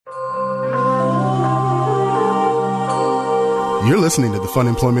You're listening to the Fun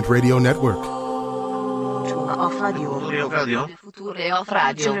Employment Radio Network. The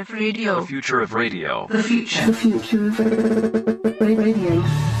future of radio. The future of radio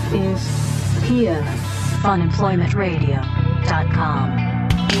is here. FunemploymentRadio.com.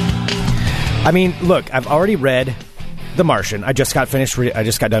 I mean, look, I've already read The Martian. I just got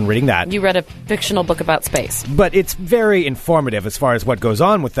done reading that. You read a fictional book about space. But it's very informative as far as what goes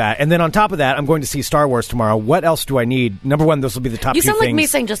on with that. And then on top of that, I'm going to see Star Wars tomorrow. What else do I need? Number one, those will be the top two things. You sound like me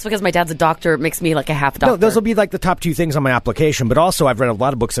saying just because my dad's a doctor, it makes me like a half doctor. No, those will be like the top two things on my application. But also, I've read a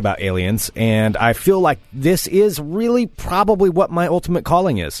lot of books about aliens, and I feel like this is really probably what my ultimate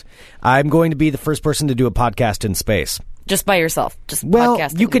calling is. I'm going to be the first person to do a podcast in space. Just by yourself. Just well,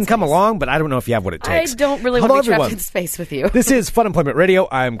 podcasting you can in come space. along, but I don't know if you have what it takes. I don't really want to be trapped in space with you. This is Fun Employment Radio.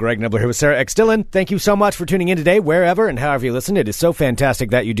 I'm Greg Nibbler here with Sarah X. Dillon. Thank you so much for tuning in today, wherever and however you listen. It is so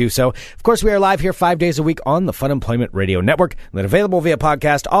fantastic that you do so. Of course, we are live here 5 days a week on the Fun Employment Radio Network, and then available via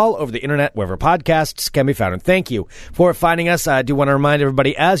podcast all over the internet, wherever podcasts can be found. And thank you for finding us. I do want to remind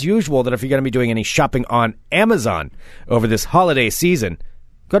everybody, as usual, that if you're going to be doing any shopping on Amazon over this holiday season,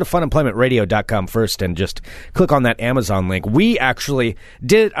 go to funemploymentradio.com first and just click on that Amazon link. We actually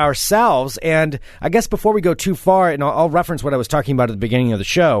did it ourselves, and I guess before we go too far, and I'll reference what I was talking about at the beginning of the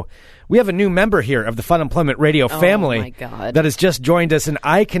show, we have a new member here of the Fun Employment Radio family my God. that has just joined us, and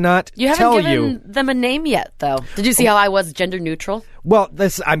I cannot tell you... You haven't given them a name yet, though. Did you see how I was gender neutral? Well,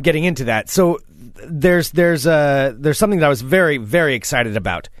 I'm getting into that. So there's something that I was very, very excited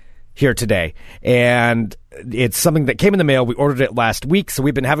about here today, and it's something that came in the mail. We ordered it last week, so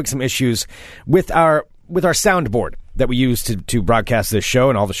we've been having some issues with our soundboard that we use to broadcast this show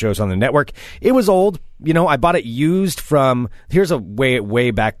and all the shows on the network. It was old. You know, I bought it used from, here's a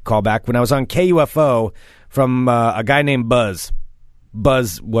way back callback, when I was on KUFO from a guy named Buzz.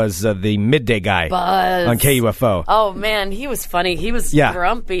 Buzz was the midday guy on KUFO. Oh, man, he was funny. He was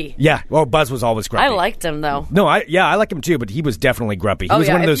grumpy. Yeah, well, Buzz was always grumpy. I liked him, though. No, I like him, too, but he was definitely grumpy. He was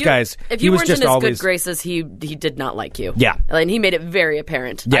one of those guys. If you weren't in his good graces, he did not like you. Yeah. And he made it very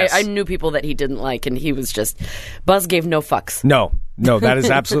apparent. Yes. I knew people that he didn't like, and he was just... Buzz gave no fucks. No, that is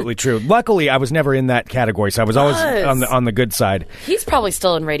absolutely true. Luckily, I was never in that category, so I was always on the good side. He's probably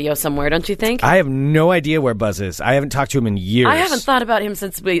still in radio somewhere, don't you think? I have no idea where Buzz is. I haven't talked to him in years. I haven't thought about him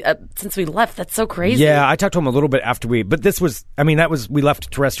since we left. That's so crazy. Yeah, I talked to him a little bit after we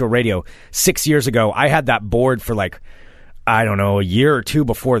left terrestrial radio 6 years ago. I had that board for a year or two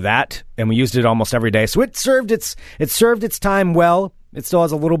before that, and we used it almost every day. So it served its time well. It still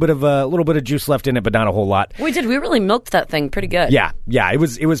has a little bit of juice left in it, but not a whole lot. We did. We really milked that thing pretty good. Yeah, it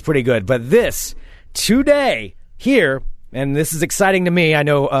was pretty good. But this today here, and this is exciting to me. I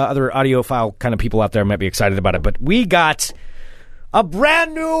know other audiophile kind of people out there might be excited about it, but we got a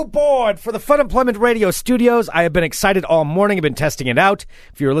brand new board for the Fun Employment Radio studios. I have been excited all morning. I've been testing it out.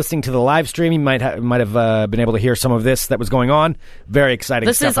 If you were listening to the live stream, you might have been able to hear some of this that was going on. Very exciting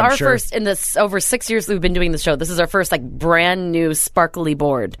stuff, This is our first, in this over 6 years that we've been doing the show, this is our first brand new sparkly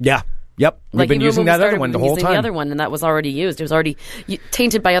board. Yeah. Yep. We've been using that other one the whole time. The other one, and that was already used. It was already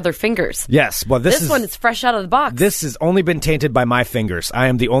tainted by other fingers. Yes. Well, this one is fresh out of the box. This has only been tainted by my fingers. I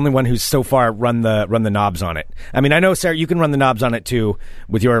am the only one who's so far run the knobs on it. I mean, I know, Sarah, you can run the knobs on it too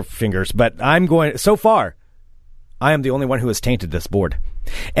with your fingers, but so far, I am the only one who has tainted this board.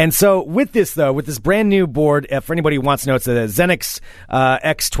 And so with this brand new board, for anybody who wants to know, it's a Xenix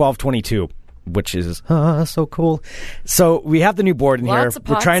X1222. Which is so cool. So we have the new board in here. Lots of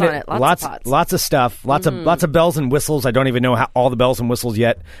pots on it. Lots of stuff. Lots of bells and whistles. I don't even know all the bells and whistles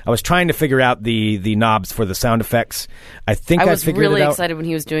yet. I was trying to figure out the knobs for the sound effects. I think I figured it out. I was really excited when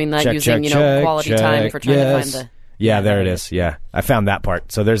he was doing that, using quality time for trying to find the... Yeah, there it is. Yeah, I found that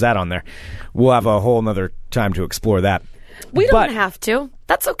part. So there's that on there. We'll have a whole other time to explore that. We don't have to.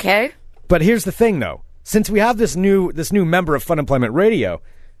 That's okay. But here's the thing, though. Since we have this new member of Fun Employment Radio,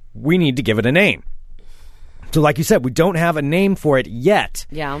 we need to give it a name. So like you said, we don't have a name for it yet.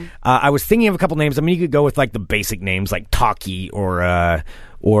 Yeah. I was thinking of a couple names. I mean, you could go with the basic names like Talkie or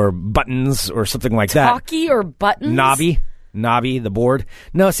Buttons or something like that. Talkie or Buttons? Nobby, the board.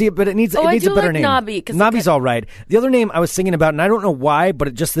 No, see, but it needs a better name. Nobby. Nobby's all right. The other name I was thinking about, and I don't know why,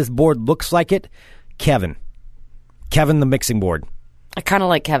 but this board looks like it, Kevin. Kevin the mixing board. I kind of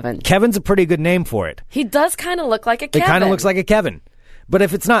like Kevin. Kevin's a pretty good name for it. He does kind of look like a Kevin. It kind of looks like a Kevin. But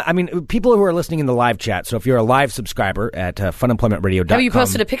if it's not, I mean, people who are listening in the live chat, so if you're a live subscriber at funemploymentradio.com. You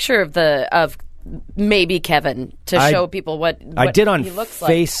posted a picture of maybe Kevin to show people what I did on he looks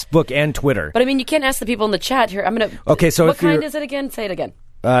Facebook and Twitter. But I mean, you can't ask the people in the chat here. I'm going to... Okay, so what kind is it again? Say it again.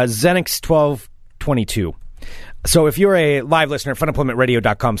 Xenix 1222. So if you're a live listener,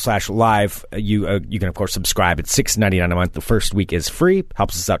 funemploymentradio.com/live, you can, of course, subscribe. It's $6.99 a month. The first week is free.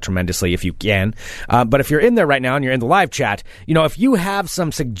 Helps us out tremendously if you can. But if you're in there right now and you're in the live chat, if you have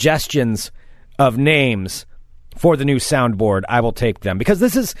some suggestions of names for the new soundboard, I will take them. Because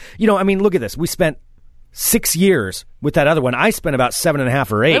this is, look at this. We spent 6 years with that other one. I spent about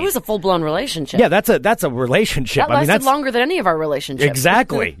 7.5 or 8. It was a full-blown relationship. Yeah, that's a relationship. That lasted longer than any of our relationships.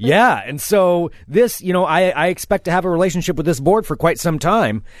 Exactly. Yeah. And so this, I expect to have a relationship with this board for quite some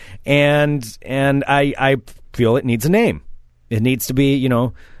time. And I feel it needs a name. It needs to be,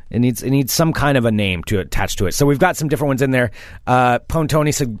 it needs some kind of a name to attach to it. So we've got some different ones in there.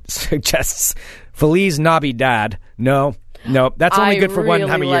 Pontoni suggests Feliz Navidad. No, that's only good for one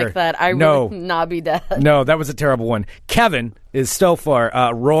time a year. I like that. Navidad. No, that was a terrible one. Kevin is still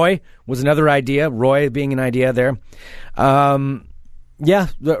far. Roy was another idea. Roy being an idea there. Roy's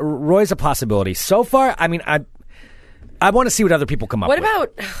a possibility. So far, I want to see what other people come up with. What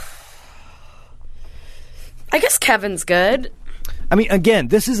about... I guess Kevin's good. Again,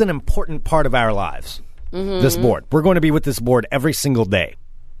 this is an important part of our lives, this board. We're going to be with this board every single day.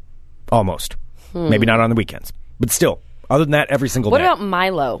 Almost. Maybe not on the weekends. But still, other than that, every single day. What about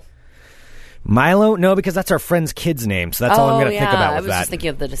Milo? Milo? No, because that's our friend's kid's name, so that's all I'm going to think about with that. I was just thinking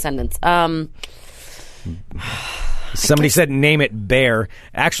of the descendants. Somebody said name it Bear.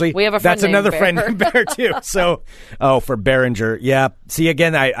 Actually, we have a friend that's another Bear. friend named Bear, too. So, for Behringer. Yeah. See,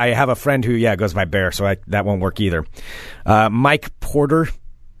 again, I have a friend who, goes by Bear, so that won't work either. Mike Porter.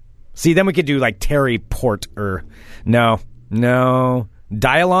 See, then we could do like Terry Port or... No.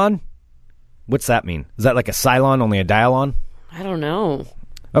 Dialon? What's that mean? Is that like a Cylon, only a Dialon? I don't know.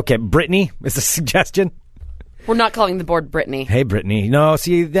 Okay, Brittany is a suggestion. We're not calling the board Brittany. Hey, Brittany. No,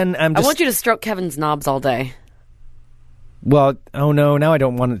 see, then I'm just... I want you to stroke Kevin's knobs all day. Well, oh no, now I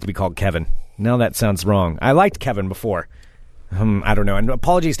don't want it to be called Kevin. Now that sounds wrong. I liked Kevin before. I don't know. And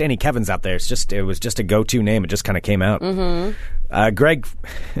apologies to any Kevins out there. It was just a go-to name. It just kind of came out. Greg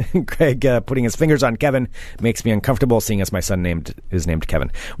putting his fingers on Kevin makes me uncomfortable, seeing as my son is named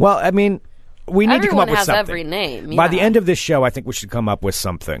Kevin. Well, we need to come up with something. Everyone has every name. Yeah. By the end of this show, I think we should come up with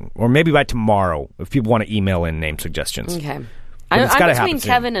something. Or maybe by tomorrow, if people want to email in name suggestions. Okay. But I'm between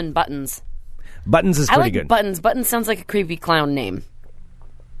Kevin and Buttons. Buttons is pretty good. Buttons. Buttons sounds like a creepy clown name.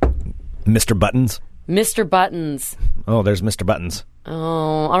 Mr. Buttons? Mr. Buttons. Oh, there's Mr. Buttons. Oh,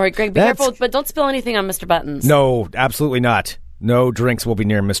 all right, Greg, be careful, but don't spill anything on Mr. Buttons. No, absolutely not. No drinks will be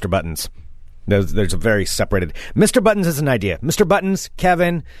near Mr. Buttons. There's a very separated... Mr. Buttons is an idea. Mr. Buttons,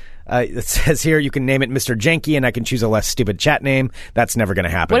 Kevin... it says here you can name it Mr. Janky, and I can choose a less stupid chat name. That's never going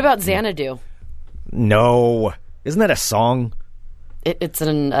to happen. What about Xanadu? No. Isn't that a song? It's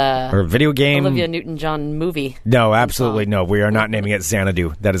an... or a video game? Olivia Newton-John movie. No, absolutely no. We are not naming it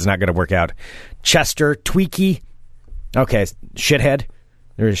Xanadu. That is not going to work out. Chester, Tweaky. Okay, Shithead.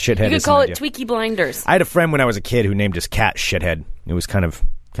 There's Shithead. You could call it Tweaky Blinders. I had a friend when I was a kid who named his cat Shithead. It was kind of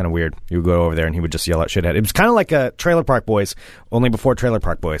weird. He would go over there and he would just yell out Shithead. It was kind of like a Trailer Park Boys, only before Trailer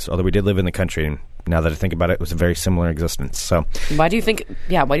Park Boys, although we did live in the country, and now that I think about it, it was a very similar existence. So, why do you think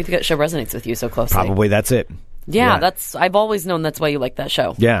that show resonates with you so closely? Probably that's it. Yeah, I've always known that's why you like that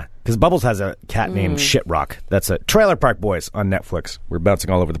show. Yeah, because Bubbles has a cat named Shitrock. That's a Trailer Park Boys on Netflix. We're bouncing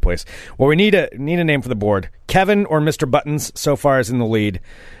all over the place. Well, we need a name for the board. Kevin or Mr. Buttons so far is in the lead.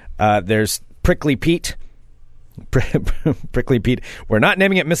 There's Prickly Pete. Prickly Pete. We're not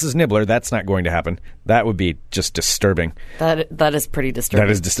naming it Mrs. Nibbler. That's not going to happen. That would be just disturbing. That is pretty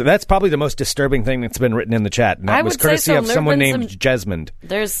disturbing. That's probably the most disturbing thing that's been written in the chat. And that was courtesy of someone named Jesmond.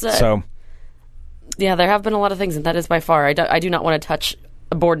 Yeah, there have been a lot of things, and that is by far. I do not want to touch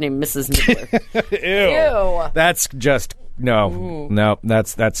a board named Mrs. Nibbler. Ew. That's just no.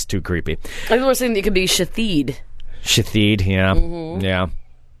 That's too creepy. I think we're saying that it could be Shatheed. Shatheed, yeah, yeah,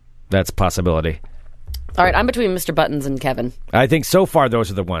 that's a possibility. All right, I'm between Mr. Buttons and Kevin. I think so far those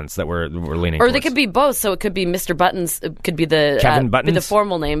are the ones that we're leaning Or towards. they could be both, so it could be Mr. Buttons. It could be the Kevin Buttons? be the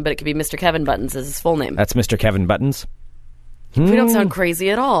formal name, but it could be Mr. Kevin Buttons as his full name. That's Mr. Kevin Buttons? We don't sound crazy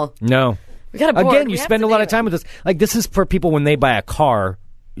at all. No. We got a board. Again, you spend a lot of time with this. Like, this is for people when they buy a car,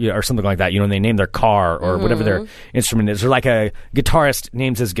 or something like that, and they name their car or whatever their instrument is. Or like a guitarist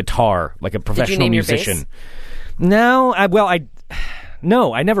names his guitar, like a professional Did you name musician. Your bass?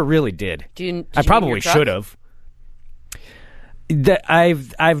 No, I never really did. I probably should have.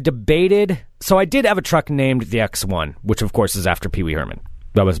 I've debated. So I did have a truck named the X1, which of course is after Pee Wee Herman.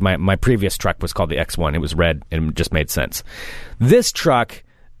 That was my previous truck was called the X1. It was red and it just made sense. This truck,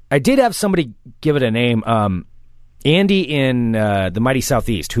 I did have somebody give it a name. Andy in the Mighty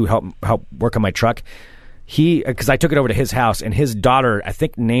Southeast, who helped work on my truck. Because I took it over to his house, and his daughter, I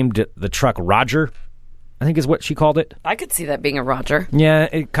think, named the truck Roger. I think is what she called it. I could see that being a Roger. Yeah,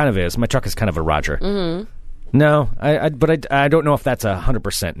 it kind of is. My truck is kind of a Roger. Mm-hmm. No, but I don't know if that's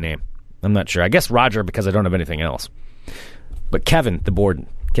 100% name. I'm not sure. I guess Roger because I don't have anything else. But Kevin, the board,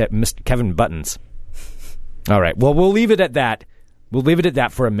 Mr. Kevin Buttons. All right. Well, we'll leave it at that. We'll leave it at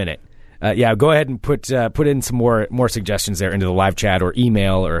that for a minute. Go ahead and put in some more suggestions there into the live chat or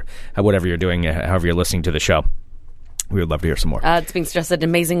email or whatever you're doing, however you're listening to the show. We would love to hear some more. It's being suggested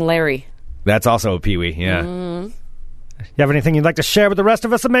Amazing Larry. That's also a Pee-wee, yeah. You have anything you'd like to share with the rest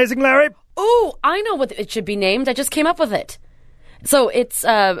of us, Amazing Larry? Oh, I know what it should be named. I just came up with it. So it's,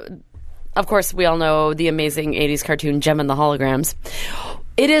 of course, we all know the amazing 80s cartoon Gem and the Holograms.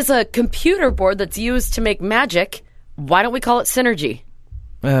 It is a computer board that's used to make magic. Why don't we call it Synergy?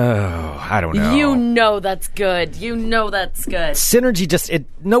 Oh, I don't know. You know that's good. Synergy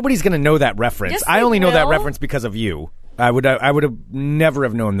nobody's going to know that reference. Yes, I only know that will. reference because of you. I would have never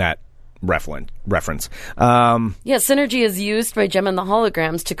have known that reference. Synergy is used by Gem and the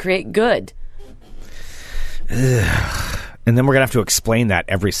Holograms to create good. And then we're going to have to explain that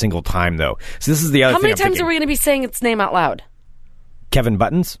every single time, though. So this is the other How thing many I'm times thinking. are we going to be saying its name out loud? Kevin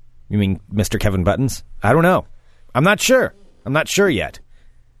Buttons? You mean Mr. Kevin Buttons? I don't know. I'm not sure. I'm not sure yet.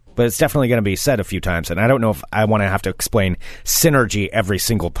 But it's definitely going to be said a few times, and I don't know if I want to have to explain Synergy every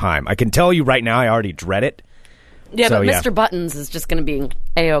single time. I can tell you right now I already dread it. Yeah, but Mr. Buttons is just going to be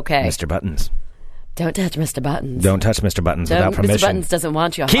A-okay. Mr. Buttons. Don't touch Mr. Buttons. Don't touch Mr. Buttons without permission. Mr. Buttons doesn't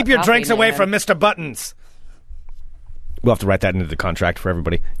want you. Keep your drinks away from Mr. Buttons. We'll have to write that into the contract for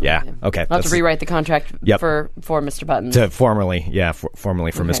everybody. Yeah. Okay. I'll have to rewrite the contract for Mr. Buttons. Formally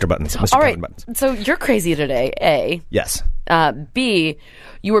for Mr. Buttons. Mr. All right. Kevin Buttons. So you're crazy today, A. Yes. B,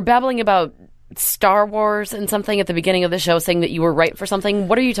 you were babbling about Star Wars and something at the beginning of the show, saying that you were right for something.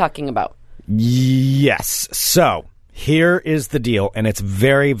 What are you talking about? Yes. So here is the deal, and it's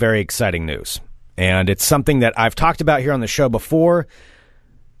very, very exciting news. And it's something that I've talked about here on the show before.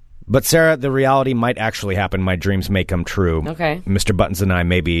 But, Sarah, the reality might actually happen. My dreams may come true. Okay. Mr. Buttons and I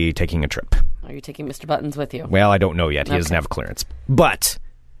may be taking a trip. Are you taking Mr. Buttons with you? Well, I don't know yet. He doesn't have clearance. But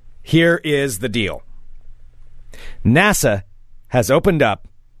here is the deal. NASA has opened up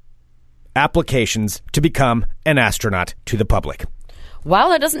applications to become an astronaut to the public. Wow,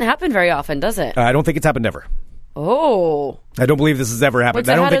 that doesn't happen very often, does it? I don't think it's happened ever. Oh. I don't believe this has ever happened.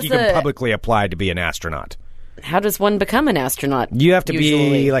 So I don't think you can publicly apply to be an astronaut. How does one become an astronaut? You have to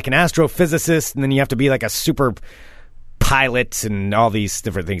usually be like an astrophysicist, and then you have to be like a super pilot and all these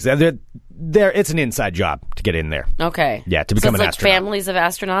different things. It's an inside job to get in there. Okay. Yeah, to become an astronaut. astronaut. Families of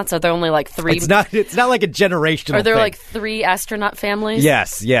astronauts? Are there only like three? It's not like a generational Are there thing. like three astronaut families?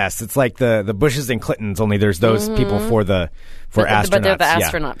 Yes. It's like the Bushes and Clintons, only there's those people for astronauts. But they're the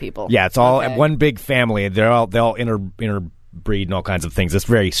astronaut people. Yeah, it's all one big family. They all interbreed and all kinds of things. It's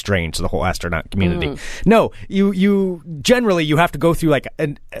very strange, the whole astronaut community. No, you generally you have to go through like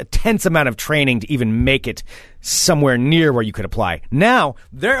a tense amount of training to even make it somewhere near where you could apply. Now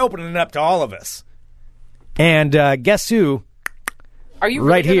they're opening it up to all of us. And guess who? Are you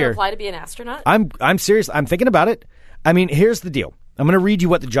really going to apply to be an astronaut? I'm serious. I'm thinking about it. I mean, here's the deal. I'm going to read you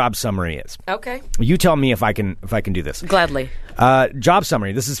what the job summary is. Okay. You tell me if I can do this. Gladly. Job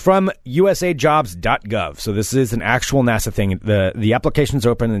summary. This is from usajobs.gov. So this is an actual NASA thing. The application's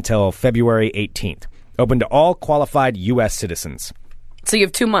open until February 18th. Open to all qualified U.S. citizens. So you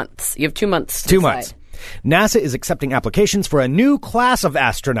have 2 months. You have 2 months to 2 decide. months. NASA is accepting applications for a new class of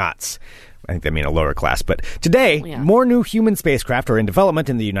astronauts. I think they mean a lower class. But today, more new human spacecraft are in development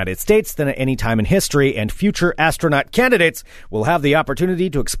in the United States than at any time in history, and future astronaut candidates will have the opportunity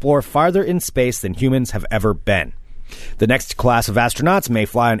to explore farther in space than humans have ever been. The next class of astronauts may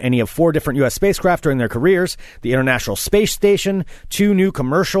fly on any of 4 different U.S. spacecraft during their careers: the International Space Station, 2 new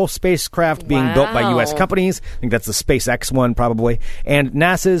commercial spacecraft being built by U.S. companies. I think that's the SpaceX one, probably. And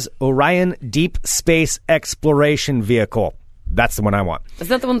NASA's Orion Deep Space Exploration Vehicle. That's the one I want. Isn't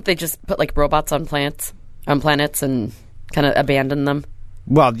that the one that they just put like robots on planets and kind of abandon them?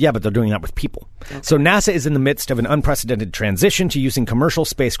 Well, yeah, but they're doing that with people. Okay. So NASA is in the midst of an unprecedented transition to using commercial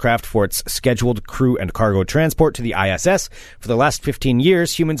spacecraft for its scheduled crew and cargo transport to the ISS. For the last 15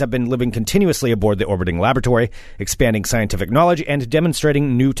 years, humans have been living continuously aboard the orbiting laboratory, expanding scientific knowledge and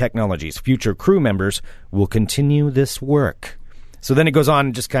demonstrating new technologies. Future crew members will continue this work. So then it goes on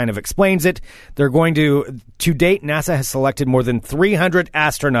and just kind of explains it. They're going to date, NASA has selected more than 300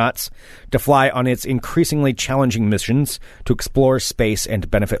 astronauts to fly on its increasingly challenging missions to explore space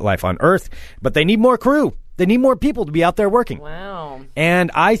and benefit life on Earth. But they need more crew. They need more people to be out there working. Wow. And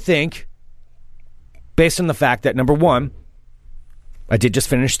I think, based on the fact that, number one, I did just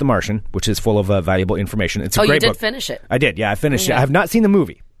finish The Martian, which is full of valuable information. It's a great book. You did finish it? I did, yeah. I finished it. I have not seen the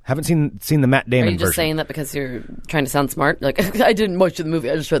movie. Haven't seen the Matt Are Damon you just version. saying that because you're trying to sound smart? Like, I didn't watch the movie,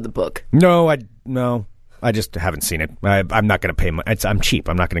 I just read the book. No, I just haven't seen it. I'm not going to pay. I'm cheap.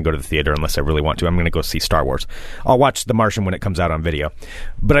 I'm not going to go to the theater unless I really want to. I'm going to go see Star Wars. I'll watch The Martian when it comes out on video.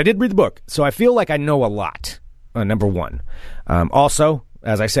 But I did read the book, so I feel like I know a lot. Number one. Also,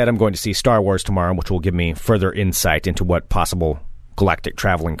 as I said, I'm going to see Star Wars tomorrow, which will give me further insight into what possible galactic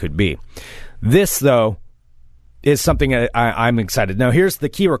traveling could be. This, though, is something I'm excited. Now, here's the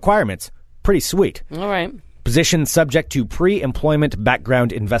key requirements. Pretty sweet. All right. Position subject to pre-employment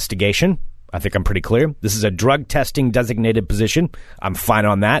background investigation. I think I'm pretty clear. This is a drug testing designated position. I'm fine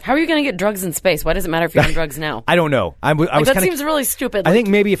on that. How are you going to get drugs in space? Why does it matter if you're on drugs now? I don't know. That seems really stupid. I think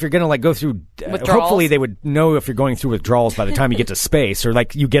maybe if you're going to go through, withdrawals? hopefully they would know if you're going through withdrawals by the time you get to space, or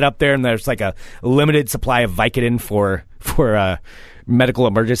you get up there and there's a limited supply of Vicodin for medical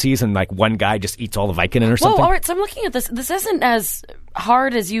emergencies, and one guy just eats all the Vicodin or something. Whoa, all right, so I'm looking at this. This isn't as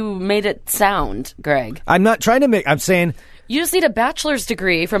hard as you made it sound, Greg. I'm not trying to I'm saying... You just need a bachelor's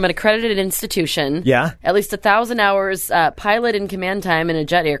degree from an accredited institution. Yeah. At least 1,000 hours pilot and command time in a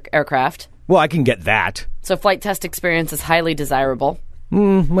jet aircraft. Well, I can get that. So flight test experience is highly desirable.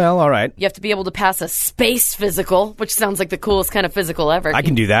 Well, all right. You have to be able to pass a space physical, which sounds like the coolest kind of physical ever. I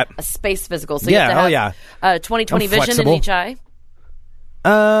can do that. A space physical. So you have to have 20/20 vision in each eye.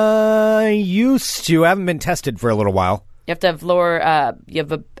 Used to. I haven't been tested for a little while. You have to have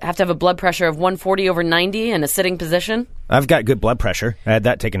have to have a blood pressure of 140/90 in a sitting position. I've got good blood pressure. I had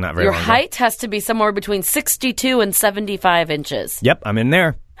that taken not very Your long height has to be somewhere between 62 and 75 inches. Yep, I'm in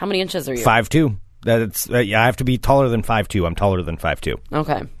there. How many inches are you? 5'2". That's I have to be taller than 5'2". I'm taller than 5'2".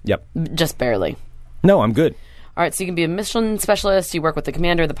 Okay. Yep. Just barely. No, I'm good. All right, so you can be a mission specialist, you work with the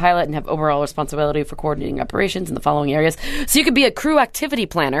commander, the pilot, and have overall responsibility for coordinating operations in the following areas. So you could be a crew activity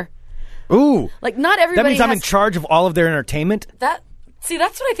planner. Ooh. Not everybody That means I'm in charge of all of their entertainment? See,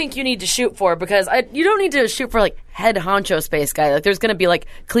 that's what I think you need to shoot for, because you don't need to shoot for, head honcho space guy. There's going to be,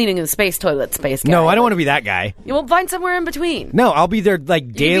 cleaning the space toilet space guy. No, I don't want to be that guy. You will find somewhere in between. No, I'll be there, daily. You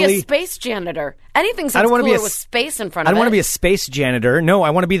can be a space janitor. Anything sounds cooler with space in front of it. I don't want to be a space janitor. No,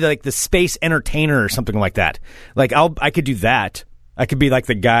 I want to be, the space entertainer or something like that. I could do that. I could be,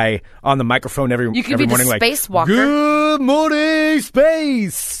 the guy on the microphone every morning. You could be the spacewalker. Good morning,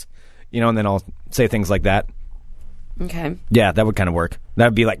 space! And then I'll say things like that. Okay. Yeah, that would kind of work. That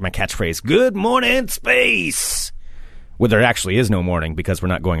would be my catchphrase. Good morning, space! Well, there actually is no morning because we're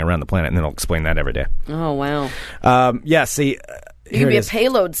not going around the planet, and then I'll explain that every day. Oh, wow. Yeah, see, you could be a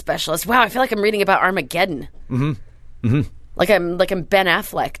payload specialist. Wow, I feel like I'm reading about Armageddon. Mm-hmm. Mm-hmm. Like I'm Ben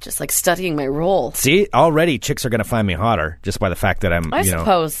Affleck, just studying my role. See, already chicks are going to find me hotter just by the fact that I'm, I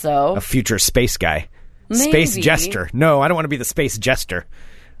suppose so. A future space guy. Maybe. Space jester. No, I don't want to be the space jester.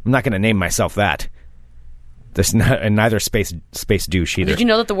 I'm not going to name myself that. There's neither space douche either. Did you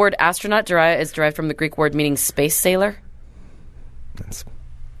know that the word astronaut is derived from the Greek word meaning space sailor? It's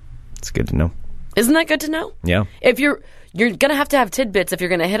good to know. Isn't that good to know? Yeah. If you're going to have tidbits if you're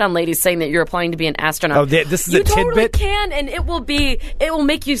going to hit on ladies saying that you're applying to be an astronaut. Oh, this is a tidbit? You totally can, and it will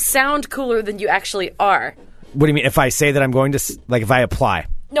make you sound cooler than you actually are. What do you mean? If I say that I'm going to, if I apply?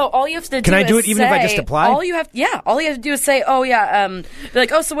 No, all you have to do is Can I do it even if I just apply? All you have to do is say, oh, yeah, they're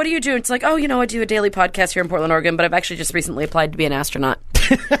like, oh, so what do you do? It's like, oh, I do a daily podcast here in Portland, Oregon, but I've actually just recently applied to be an astronaut.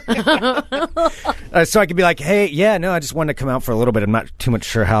 So I could be like, hey, yeah, no, I just wanted to come out for a little bit. I'm not too much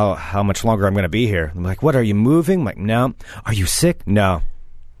sure how much longer I'm going to be here. I'm like, what, are you moving? I'm like, no. Are you sick? No.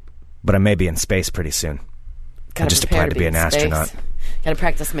 But I may be in space pretty soon. I just applied to be an astronaut. Got to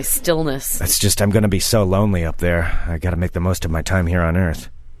practice my stillness. It's just I'm going to be so lonely up there. I got to make the most of my time here on Earth.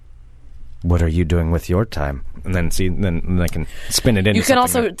 What are you doing with your time? And then then I can spin it into You can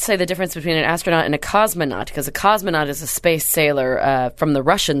also say the difference between an astronaut and a cosmonaut, because a cosmonaut is a space sailor from the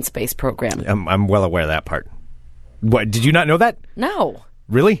Russian space program. I'm well aware of that part. What, did you not know that? No.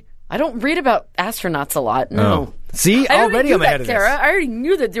 Really? I don't read about astronauts a lot. No. Oh. See, already I'm ahead of this. Sarah. I already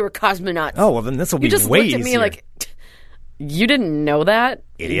knew that they were cosmonauts. Oh, well, then this will be way easier. You just looked at me like, you didn't know that?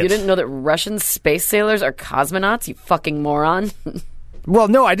 Idiot. You didn't know that Russian space sailors are cosmonauts, you fucking moron? Well,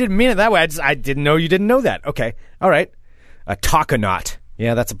 no, I didn't mean it that way. I didn't know you didn't know that. Okay. All right. A talkanaut.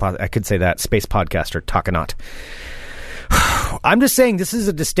 Yeah, I could say that. Space podcaster, talkanaut. I'm just saying this is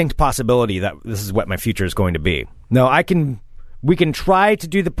a distinct possibility that this is what my future is going to be. No, we can try to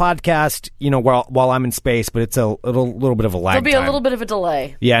do the podcast, while I'm in space, but it's a little bit of a lag time. There'll be a little bit of a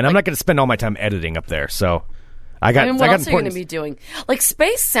delay. Yeah, and I'm not going to spend all my time editing up there, so... what else are you going to be doing?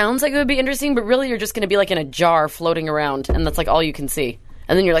 Space sounds like it would be interesting, but really you're just going to be in a jar floating around, and that's all you can see.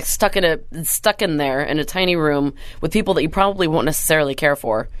 And then you're stuck in there in a tiny room with people that you probably won't necessarily care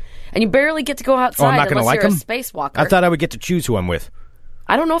for, and you barely get to go outside unless you're a spacewalker. I thought I would get to choose who I'm with.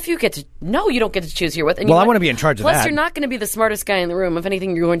 I don't know if you get to. No, you don't get to choose who you're with. And Well, I want to be in charge of Plus, that. you're not going to be the smartest guy in the room. If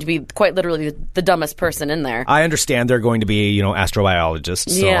anything, you're going to be quite literally the dumbest person in there. I understand they're going to be,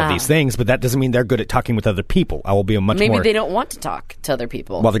 astrobiologists and all Yeah. of these things, but that doesn't mean they're good at talking with other people. I will be a much Maybe more... they don't want to talk to other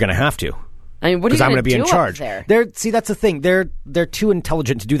people. Well, they're going to have to. I mean, what are you Because I'm going going to be do in charge. up there? See, that's the thing. They're too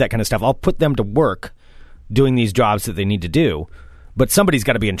intelligent to do that kind of stuff. I'll put them to work doing these jobs that they need to do, but somebody's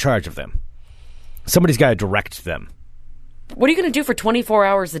got to be in charge of them. Somebody's got to direct them. What are you going to do for 24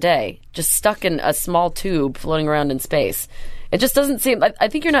 hours a day? Just stuck in a small tube floating around in space? It just doesn't seem... I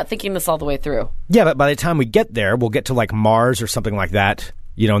think you're not thinking this all the way through. Yeah, but by the time we get there, we'll get to like Mars or something like that,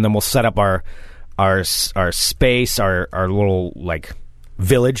 and then we'll set up our space, our little like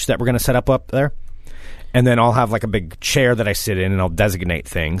village that we're going to set up there, and then I'll have like a big chair that I sit in, and I'll designate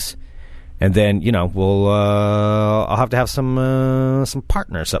things, and then I'll have to have some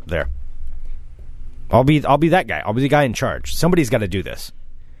partners up there. I'll be that guy. I'll be the guy in charge. Somebody's got to do this.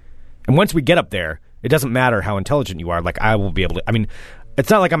 And once we get up there, it doesn't matter how intelligent you are. Like, I will be able to... I mean, it's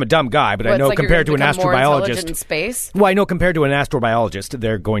not like I'm a dumb guy, but I know compared to an astrobiologist... In space? Well, I know compared to an astrobiologist,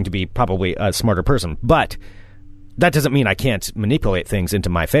 they're going to be probably a smarter person. But that doesn't mean I can't manipulate things into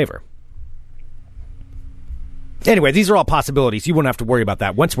my favor. Anyway, these are all possibilities. You won't have to worry about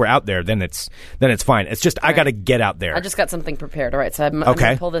that. Once we're out there, then it's fine. It's just I got to get out there. I just got something prepared. All right, so I'm going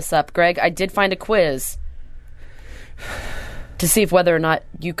to pull this up. Greg, I did find a quiz to see if whether or not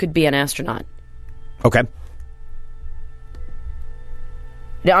you could be an astronaut. Okay.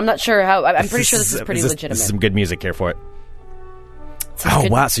 Now, I'm not sure how... I'm pretty sure this is pretty legitimate. This is some good music here for it.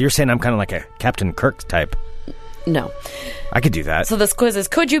 Wow. So you're saying I'm kind of like a Captain Kirk type. No. I could do that. So this quiz is,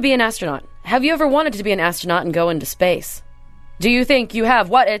 could you be an astronaut? Have you ever wanted to be an astronaut and go into space? Do you think you have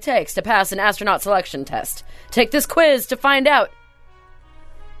what it takes to pass an astronaut selection test? Take this quiz to find out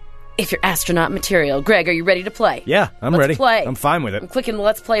if you're astronaut material. Greg, are you ready to play? Yeah, I'm ready. Let's play. I'm fine with it. I'm clicking the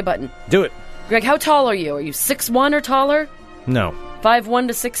Let's Play button. Do it. Greg, how tall are you? Are you 6'1" or taller? No. 5'1"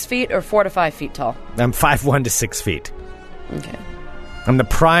 to 6 feet or 4 to 5 feet tall? I'm 5'1" to 6 feet. Okay. I'm the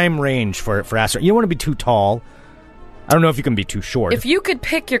prime range for astronaut. You don't want to be too tall. I don't know if you can be too short. If you could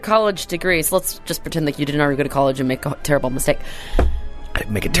pick your college degree, so let's just pretend like you didn't already go to college and make a terrible mistake. I'd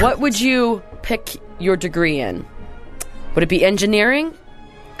make a terrible What would you pick your degree in? Would it be engineering,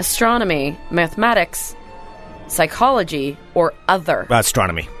 astronomy, mathematics, psychology, or other?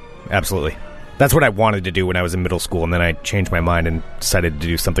 Astronomy. Absolutely. That's what I wanted to do when I was in middle school, and then I changed my mind and decided to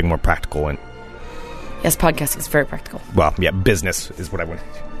do something more practical. And yes, podcasting is very practical. Well, yeah, business is what I wanted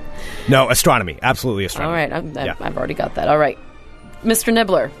to do. No, astronomy. Absolutely astronomy. All right, I've already got that. All right. Mr.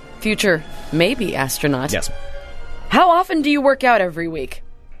 Nibbler, future maybe astronaut. Yes. How often do you work out every week?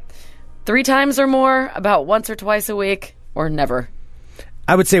 3 times or more, about once or twice a week, or never?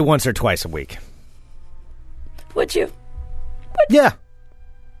 I would say once or twice a week. Would you? Yeah.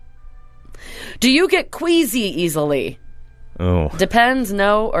 Do you get queasy easily? Oh. Depends,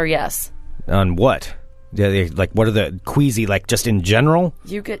 no or yes. On what? Yeah, like, what are the queasy, like, just in general?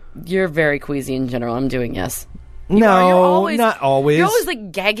 You're very queasy in general. I'm doing yes. No, not always. You're always,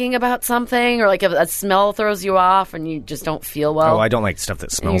 like, gagging about something, or, like, a smell throws you off, and you just don't feel well. Oh, I don't like stuff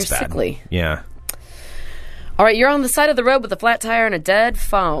that smells you're bad. Sickly. Yeah. All right, you're on the side of the road with a flat tire and a dead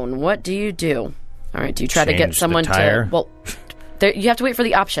phone. What do you do? All right, do you try to get someone to... Well, you have to wait for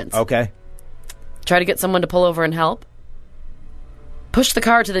the options. Okay. Try to get someone to pull over and help. Push the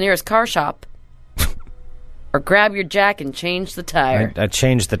car to the nearest car shop. Or grab your jack and change the tire. I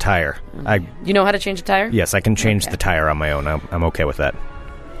changed the tire. You know how to change a tire? Yes, I can change the tire on my own. I'm okay with that.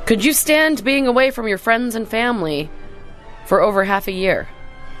 Could you stand being away from your friends and family for over half a year?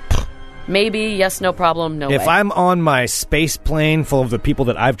 Maybe, yes, no problem, no way. If I'm on my space plane full of the people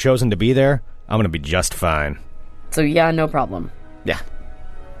that I've chosen to be there, I'm going to be just fine. So, yeah, no problem. Yeah.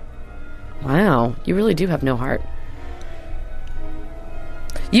 Wow, you really do have no heart.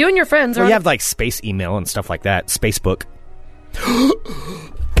 You and your friends are... Well, you have, like, space email and stuff like that. Spacebook.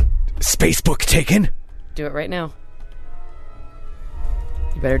 Spacebook taken? Do it right now.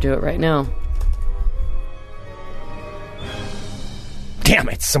 You better do it right now. Damn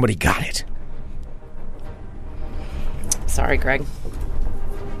it, somebody got it. Sorry, Greg.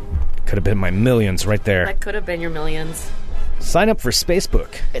 Could have been my millions right there. That could have been your millions. Sign up for Spacebook.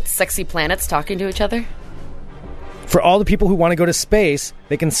 It's sexy planets talking to each other? For all the people who want to go to space,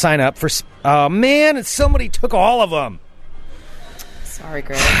 they can sign up for... Oh, man, somebody took all of them. Sorry,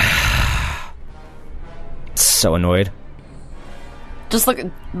 Greg. So annoyed. Just look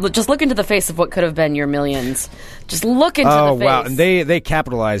into the face of what could have been your millions. Just look into the face. Oh, wow. And they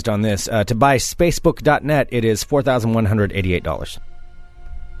capitalized on this. To buy spacebook.net, it is $4,188.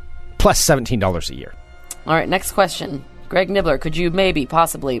 Plus $17 a year. All right, next question. Greg Nibbler, could you maybe,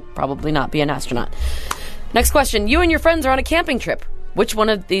 possibly, probably not be an astronaut? Next question. You and your friends are on a camping trip. Which one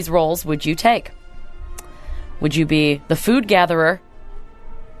of these roles would you take? Would you be the food gatherer,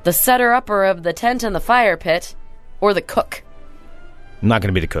 the setter-upper of the tent and the fire pit, or the cook? I'm not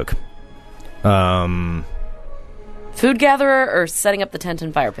going to be the cook. Food gatherer or setting up the tent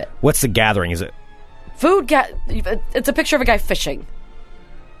and fire pit? What's the gathering? Is it? It's a picture of a guy fishing.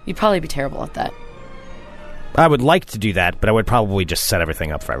 You'd probably be terrible at that. I would like to do that, but I would probably just set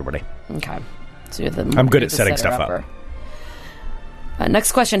everything up for everybody. Okay. So I'm good at setting stuff up.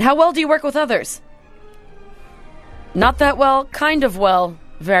 Next question. How well do you work with others? Not that well, kind of well,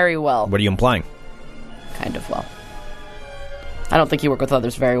 very well. What are you implying? Kind of well. I don't think you work with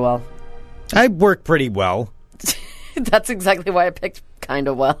others very well. I work pretty well. That's exactly why I picked kind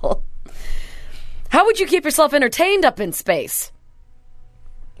of well. How would you keep yourself entertained up in space?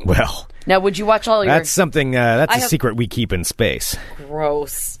 Well, now, would you watch all your... That's something, that's a secret we keep in space.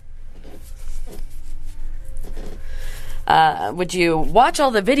 Gross. Would you watch all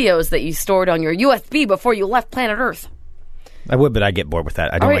the videos that you stored on your USB before you left planet Earth? I would, but I get bored with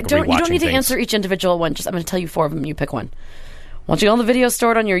that. I don't like rewatching things. You don't need to answer each individual one. I'm going to tell you 4 of them. You pick one. Watching all the videos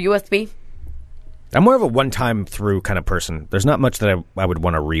stored on your USB? I'm more of a one-time through kind of person. There's not much that I would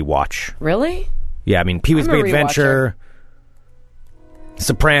want to rewatch. Really? Yeah, I mean, Pee-wee's Big Adventure...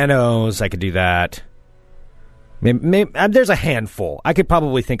 Sopranos, I could do that. Maybe, there's a handful. I could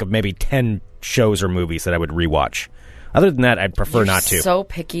probably think of maybe 10 shows or movies that I would rewatch. Other than that, I'd prefer not to. You're so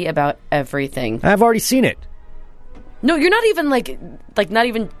picky about everything. I've already seen it. No, you're not even like not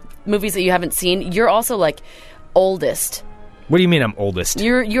even movies that you haven't seen. You're also like oldest. What do you mean I'm oldest?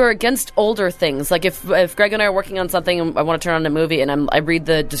 You're against older things. Like if Greg and I are working on something and I want to turn on a movie and I read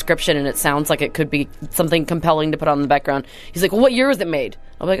the description and it sounds like it could be something compelling to put on in the background. He's like, well, what year was it made?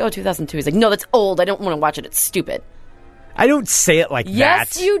 I'm like, 2002. He's like, no, that's old. I don't want to watch it. It's stupid. I don't say it like that.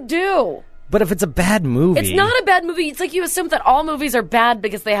 Yes, you do. But if it's a bad movie... It's not a bad movie. It's like you assume that all movies are bad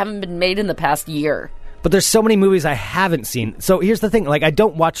because they haven't been made in the past year. But there's so many movies I haven't seen. So here's the thing. Like, I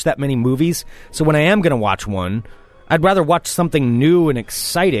don't watch that many movies. So when I am going to watch one... I'd rather watch something new and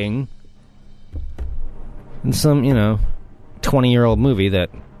exciting than some, 20-year-old movie that...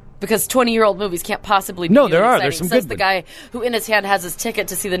 Because 20-year-old movies can't possibly be No, there are. exciting. There's some Says good the guy who in his hand has his ticket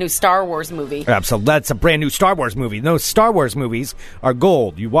to see the new Star Wars movie. Absolutely. That's a brand new Star Wars movie. Those Star Wars movies are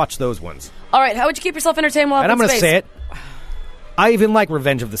gold. You watch those ones. All right, how would you keep yourself entertained while and up in I'm going space? to say it. I even like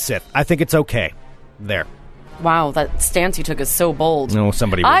Revenge of the Sith. I think it's okay. There. Wow, that stance you took is so bold. No,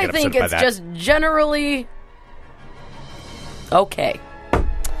 somebody will get upset by that. I think it's just generally... okay.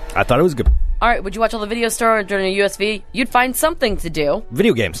 I thought it was good. All right, would you watch all the video stored during a USB? You'd find something to do.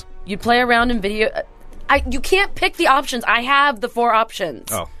 Video games. You'd play around in video... you can't pick the options. I have the 4 options.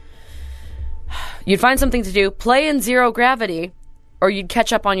 Oh. You'd find something to do, play in zero gravity, or you'd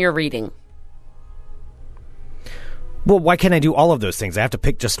catch up on your reading. Well, why can't I do all of those things? I have to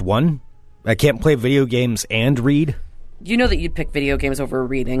pick just one? I can't play video games and read? You know that you'd pick video games over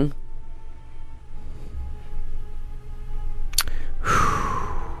reading.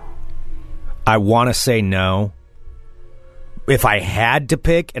 I want to say no. If I had to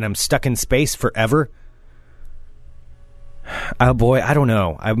pick and I'm stuck in space forever, oh boy, I don't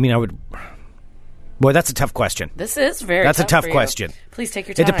know. I mean, I would... Boy, that's a tough question. This is very That's tough a tough for you. question. Please take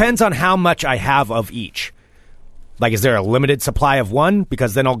your time. It depends on how much I have of each. Like, is there a limited supply of one?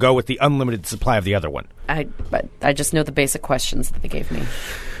 Because then I'll go with the unlimited supply of the other one. But I just know the basic questions that they gave me.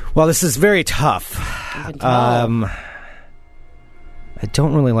 Well, this is very tough. I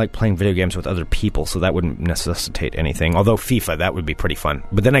don't really like playing video games with other people, so that wouldn't necessitate anything. Although FIFA, that would be pretty fun.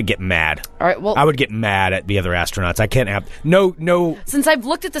 But then I'd get mad. All right, well, I would get mad at the other astronauts. I can't have... No... Since I've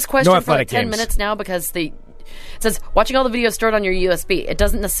looked at this question for like 10 minutes now, because it says, watching all the videos stored on your USB. It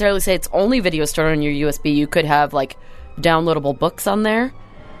doesn't necessarily say it's only videos stored on your USB. You could have, like, downloadable books on there.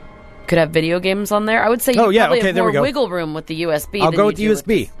 Could have video games on there. I would say you probably have more wiggle room with the USB. I'll go with the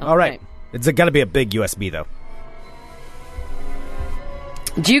USB. Okay. All right. It's got to be a big USB, though.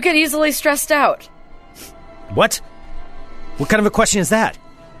 Do you get easily stressed out? What? What kind of a question is that?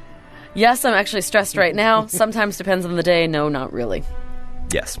 Yes, I'm actually stressed right now. Sometimes depends on the day. No, not really.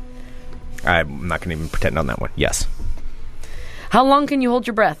 Yes. I'm not going to even pretend on that one. Yes. How long can you hold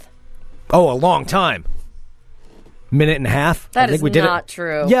your breath? Oh, a long time. Minute and a half. That is not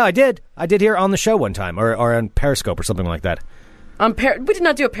true. Yeah, I did. I did here on the show one time, or on Periscope or something like that. We did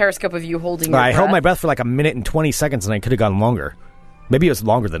not do a Periscope of you holding your breath. I held my breath for like a minute and 20 seconds, and I could have gone longer. Maybe it was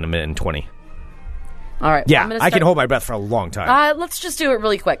longer than a minute and 20. All right. Yeah, I can hold my breath for a long time. Let's just do it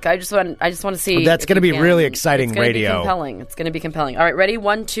really quick. I just want to see. That's going to be really exciting radio. It's going to be compelling. All right, ready?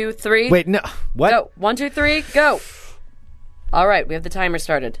 1, 2, 3. Wait, no. What? Go. 1, 2, 3. Go. All right, we have the timer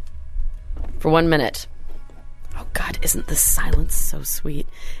started for 1 minute. Oh, God, isn't the silence so sweet?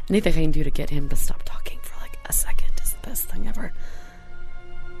 Anything I can do to get him to stop talking for like a second is the best thing ever.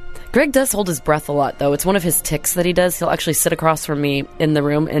 Greg does hold his breath a lot, though. It's one of his tics that he does. He'll actually sit across from me in the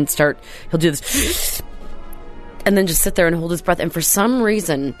room and he'll do this, and then just sit there and hold his breath. And for some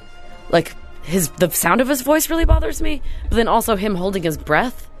reason, like, the sound of his voice really bothers me, but then also him holding his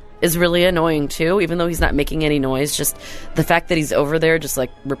breath is really annoying, too, even though he's not making any noise. Just the fact that he's over there just,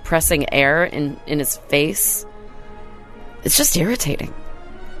 like, repressing air in his face. It's just irritating.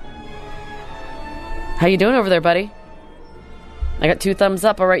 How you doing over there, buddy? I got 2 thumbs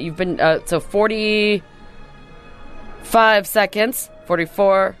up. All right, you've been, so 45 seconds.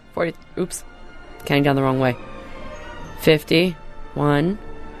 44, 40, oops. Counting down the wrong way. 50, 1,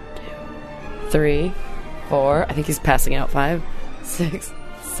 2, 3, 4. I think he's passing out. 5, 6,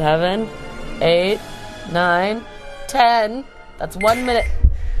 7, 8, 9, 10. That's 1 minute.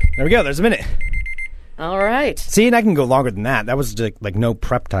 There we go. There's a minute. All right. See, and I can go longer than that. That was like no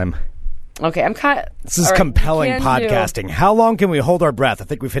prep time. Okay, I'm kind of... This is compelling podcasting. How long can we hold our breath? I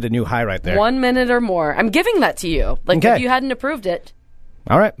think we've hit a new high right there. 1 minute or more. I'm giving that to you. Like, okay. If you hadn't approved it.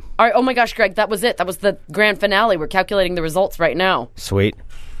 All right. Oh my gosh, Greg, that was it. That was the grand finale. We're calculating the results right now. Sweet.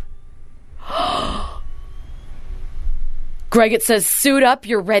 Greg, it says, suit up,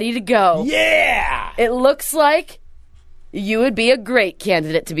 you're ready to go. Yeah! It looks like you would be a great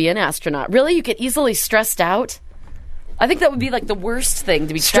candidate to be an astronaut. Really? You get easily stressed out? I think that would be like the worst thing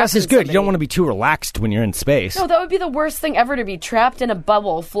to be Stress trapped is in good. somebody. You don't want to be too relaxed when you're in space. No, that would be the worst thing ever, to be trapped in a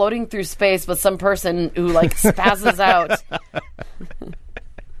bubble floating through space with some person who like spazzes out.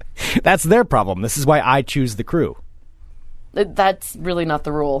 That's their problem. This is why I choose the crew. That's really not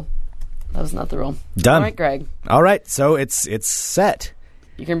the rule. That was not the rule. Done. All right, Greg. All right, so it's set.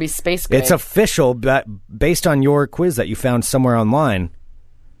 You're going to be Space Greg. It's official, but based on your quiz that you found somewhere online.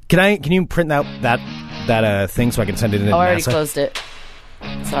 Can you print that thing so I can send it in? Oh, I already NASA? closed it.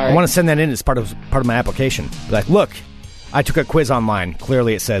 Sorry. I want to send that in as part of my application. Like, look, I took a quiz online.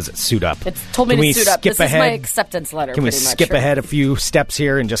 Clearly, it says suit up. It's told me to suit up. This is my acceptance letter. Can we pretty much. skip ahead a few steps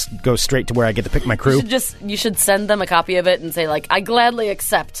here and just go straight to where I get to pick my crew? You should send them a copy of it and say, like, I gladly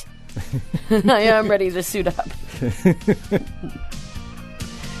accept. I am ready to suit up.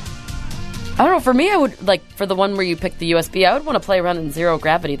 I don't know. For me, I would, like, for the one where you pick the USB, I would want to play around in zero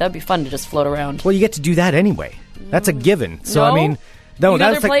gravity. That'd be fun to just float around. Well, you get to do that anyway. That's a given. So, no, I mean, no, you'd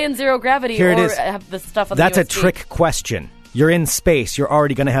either that's play in zero gravity here or it is. have the stuff on That's the a USB. trick question. You're in space. You're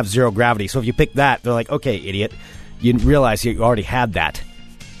already going to have zero gravity. So if you pick that, they're like, okay, idiot. You realize you already had that.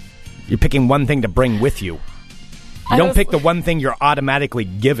 You're picking one thing to bring with you. You don't pick the one thing you're automatically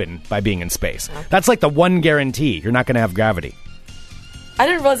given by being in space. That's like the one guarantee. You're not going to have gravity. I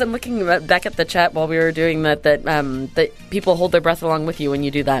didn't realize, I'm looking back at the chat while we were doing that people hold their breath along with you when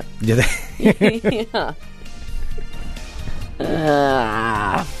you do that. Yeah.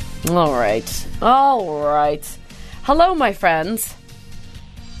 All right. Hello, my friends.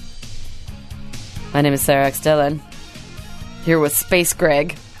 My name is Sarah X. Dillon. Here with Space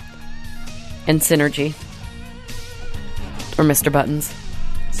Greg and Synergy. Or Mr. Buttons.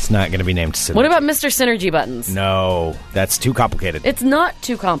 It's not going to be named Synergy. What about Mr. Synergy Buttons? No, that's too complicated. It's not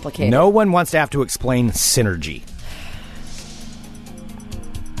too complicated. No one wants to have to explain synergy.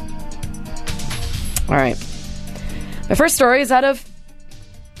 All right. My first story is out of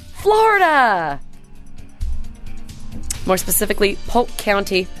Florida. More specifically, Polk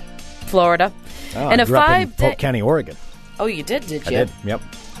County, Florida. Oh, and I a grew up in 5-day... Polk County, Oregon. Oh, you did you? I did, yep.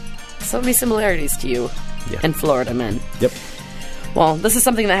 So many similarities to you and Florida men. Yep. Well, this is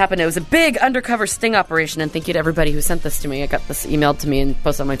something that happened. It was a big undercover sting operation, and thank you to everybody who sent this to me. I got this emailed to me and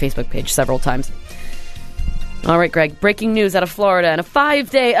posted on my Facebook page several times. All right, Greg. Breaking news out of Florida. In a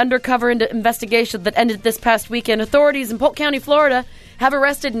 5-day undercover investigation that ended this past weekend, authorities in Polk County, Florida, have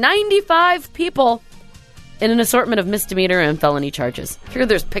arrested 95 people in an assortment of misdemeanor and felony charges. I figured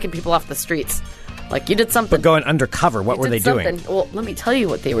there's picking people off the streets. Like, you did something. But going undercover, what were they doing? Well, let me tell you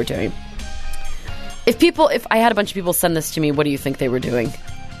what they were doing. If I had a bunch of people send this to me, what do you think they were doing?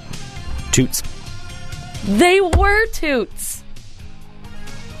 Toots. They were toots.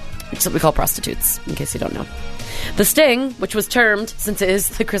 It's what we call prostitutes, in case you don't know. The sting, which was termed, since it is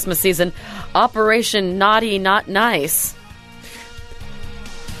the Christmas season, Operation Naughty Not Nice.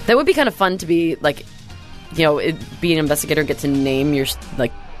 That would be kind of fun to be, like, you know, be an investigator, get to name your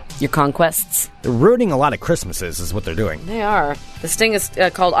conquests. They're ruining a lot of Christmases is what they're doing. They are. The sting is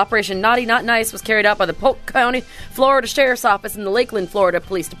called Operation Naughty Not Nice, was carried out by the Polk County, Florida Sheriff's Office and the Lakeland, Florida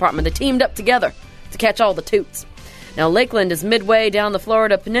Police Department. They teamed up together to catch all the toots. Now, Lakeland is midway down the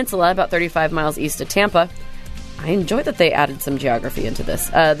Florida peninsula, about 35 miles east of Tampa. I enjoy that they added some geography into this.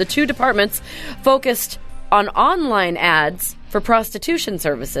 The two departments focused on online ads for prostitution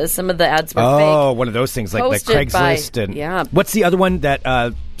services. Some of the ads were fake. Oh, one of those things like Craigslist. Yeah. What's the other one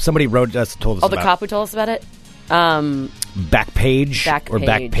that somebody told us about? Oh, the cop who told us about it? Backpage or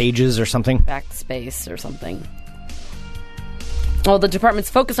Backpages or something? Backspace or something. Well, the department's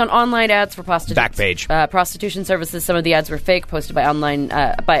focused on online ads for prostitutes. Backpage. Prostitution services. Some of the ads were fake, posted by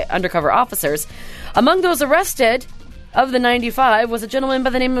by undercover officers. Among those arrested of the 95 was a gentleman by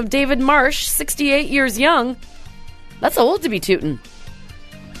the name of David Marsh, 68 years young. That's old to be tootin'.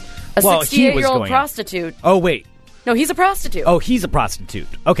 A 68-year-old prostitute. Oh, wait. No, he's a prostitute. Oh, he's a prostitute.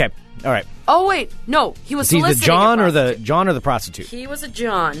 Okay. All right. Oh, wait. No, he was soliciting the John or the prostitute? He was a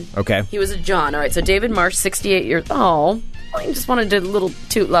John. Okay. He was a John. All right, so David Marsh, 68 years... Oh, I just wanted a little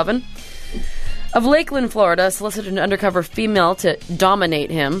toot lovin'. Of Lakeland, Florida, solicited an undercover female to dominate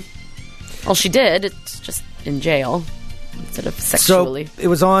him. Well, she did. It's just in jail instead of sexually. So, it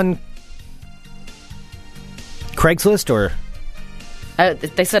was on Craigslist or...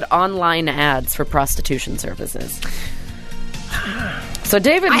 they said online ads for prostitution services. So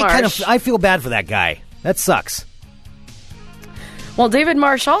David Marsh... I feel bad for that guy. That sucks. Well, David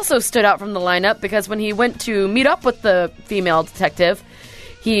Marsh also stood out from the lineup because when he went to meet up with the female detective,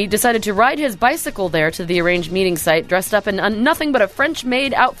 he decided to ride his bicycle there to the arranged meeting site, dressed up in nothing but a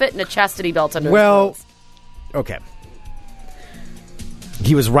French-maid outfit and a chastity belt under his clothes. Okay.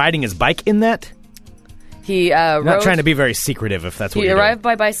 He was riding his bike in that? He not trying to be very secretive if that's what you're doing. He arrived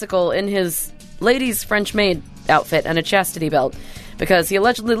by bicycle in his lady's French-maid outfit and a chastity belt because he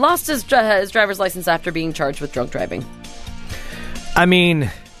allegedly lost his driver's license after being charged with drunk driving. I mean,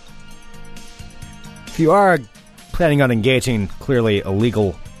 if you are planning on engaging in clearly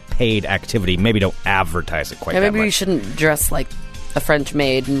illegal paid activity, maybe don't advertise it quite that much. Maybe you shouldn't dress like a French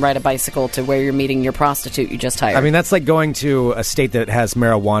maid and ride a bicycle to where you're meeting your prostitute you just hired. I mean, that's like going to a state that has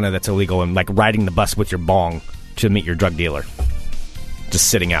marijuana that's illegal and like riding the bus with your bong to meet your drug dealer. Just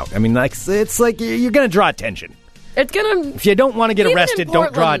sitting out. I mean, like it's like you're going to draw attention. It's going to... If you don't want to get arrested,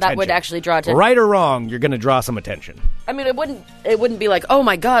 don't draw attention. That would actually draw attention. Right or wrong, you're going to draw some attention. I mean, it wouldn't be like, oh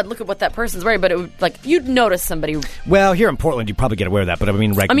my God, look at what that person's wearing, but it would, like, you'd notice somebody... Well, here in Portland, you'd probably get away with that, but I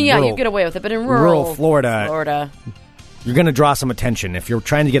mean, you get away with it, but in rural Florida, you're going to draw some attention if you're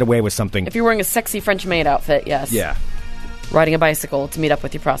trying to get away with something. If you're wearing a sexy French maid outfit, yes. Yeah. Riding a bicycle to meet up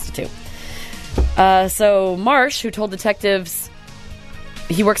with your prostitute. So Marsh, who told detectives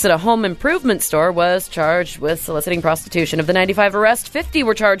he works at a home improvement store, was charged with soliciting prostitution. Of the 95 arrests, 50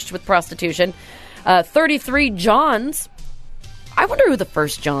 were charged with prostitution. 33 Johns. I wonder who the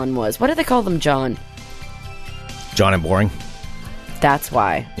first John was. Why do they call them John? John and boring. That's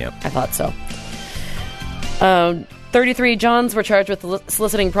why. Yep. I thought so. 33 Johns were charged with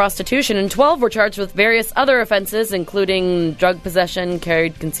soliciting prostitution, and 12 were charged with various other offenses, including drug possession,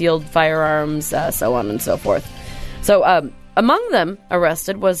 carried concealed firearms, so on and so forth. So, among them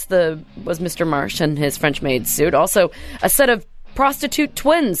arrested was Mr. Marsh and his French maid suit. Also, a set of prostitute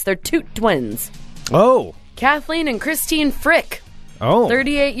twins. They're toot twins. Oh. Kathleen and Christine Frick. Oh.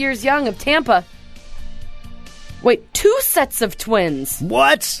 38 years young, of Tampa. Wait, 2 sets of twins.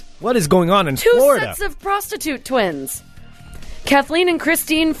 What? What is going on in Florida? 2 sets of prostitute twins. Kathleen and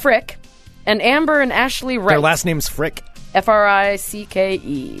Christine Frick and Amber and Ashley Wright. Their last name's Frick?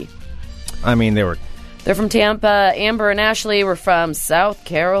 Fricke. I mean, They're from Tampa. Amber and Ashley were from South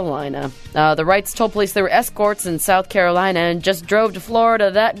Carolina. The Wrights told police they were escorts in South Carolina and just drove to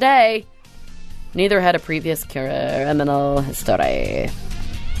Florida that day. Neither had a previous criminal history.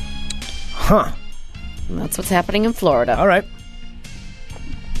 Huh. And that's what's happening in Florida. All right.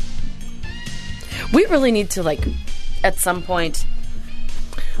 We really need to, at some point...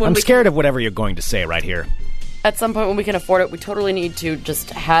 I'm scared of whatever you're going to say right here. At some point when we can afford it, we totally need to just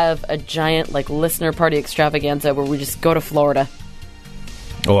have a giant, listener party extravaganza where we just go to Florida.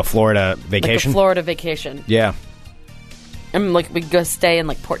 Oh, a Florida vacation? Like a Florida vacation. Yeah. And, we go stay in,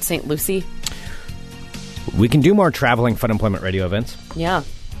 Port St. Lucie. We can do more traveling Fun Employment Radio events. Yeah.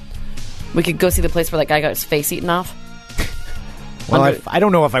 We could go see the place where that guy got his face eaten off. Well, I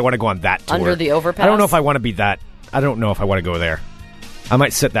don't know if I want to go on that tour. Under the overpass? I don't know if I want to be that. I don't know if I want to go there. I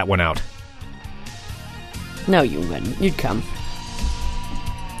might sit that one out. No, you wouldn't. You'd come.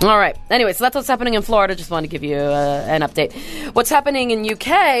 All right. Anyway, so that's what's happening in Florida. Just wanted to give you an update. What's happening in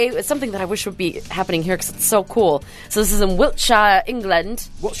UK is something that I wish would be happening here because it's so cool. So this is in Wiltshire, England.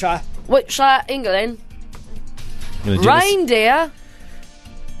 Wiltshire, England. Reindeer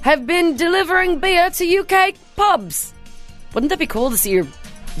have been delivering beer to UK pubs. Wouldn't that be cool to see your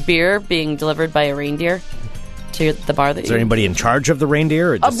beer being delivered by a reindeer to the bar that Is there anybody in charge of the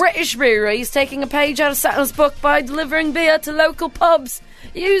reindeer? Or A just... British brewery is taking a page out of Saturn's book by delivering beer to local pubs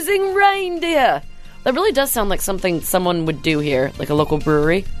using reindeer. That really does sound like something someone would do here, like a local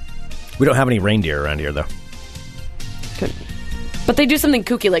brewery. We don't have any reindeer around here, though. Good. But they do something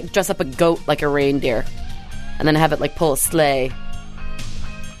kooky, like dress up a goat like a reindeer, and then have it like pull a sleigh.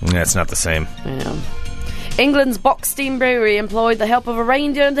 That's not the same. Yeah. England's Boxstein Brewery employed the help of a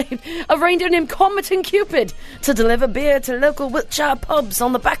reindeer named Comet and Cupid to deliver beer to local Wiltshire pubs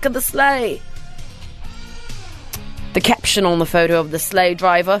on the back of the sleigh. The caption on the photo of the sleigh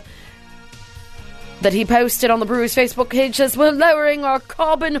driver that he posted on the brewery's Facebook page says, "We're lowering our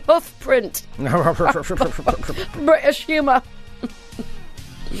carbon hoof print." British humour.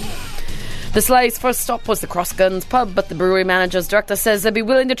 The sleigh's first stop was the Cross Guns pub, but the brewery manager's director says they'd be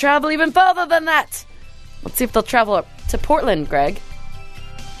willing to travel even further than that. Let's see if they'll travel up to Portland, Greg.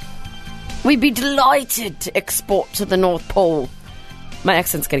 We'd be delighted to export to the North Pole. My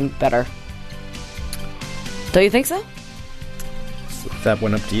accent's getting better. Don't you think so? That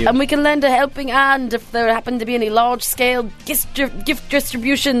went up to you. And we can lend a helping hand if there happen to be any large-scale gift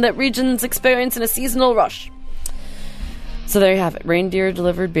distribution that regions experience in a seasonal rush. So there you have it.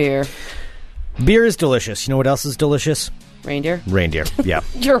 Reindeer-delivered beer. Beer is delicious. You know what else is delicious? Reindeer? Reindeer, yeah.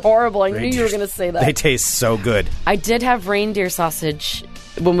 You're horrible. I knew you were going to say that. They taste so good. I did have reindeer sausage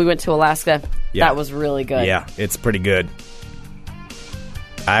when we went to Alaska. Yeah. That was really good. Yeah, it's pretty good.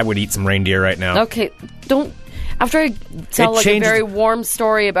 I would eat some reindeer right now. Okay, don't... After I tell like a very warm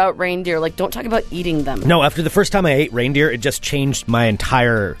story about reindeer, like don't talk about eating them. No, after the first time I ate reindeer, it just changed my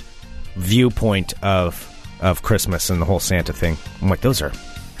entire viewpoint of Christmas and the whole Santa thing. I'm like, those are...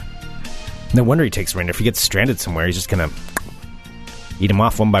 No wonder he takes reindeer. If he gets stranded somewhere, he's just going to eat them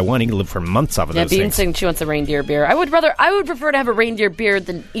off one by one. He can live for months off of those things. Bean she wants a reindeer beer. I would prefer to have a reindeer beer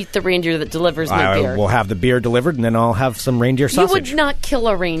than eat the reindeer that delivers my beer. We'll have the beer delivered, and then I'll have some reindeer sausage. You would not kill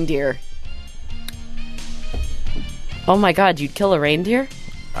a reindeer. Oh my God, you'd kill a reindeer?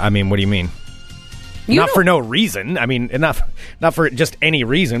 I mean, what do you mean? Not for no reason. I mean, not for just any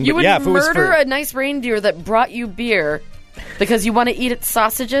reason. You but would yeah, if it was murder a nice reindeer that brought you beer because you want to eat its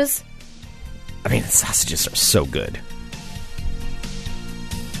sausages? I mean, the sausages are so good.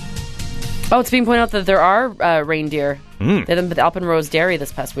 Oh, it's being pointed out that there are reindeer. They had them at the Alpenrose Dairy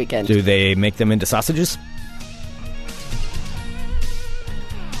this past weekend. Do they make them into sausages?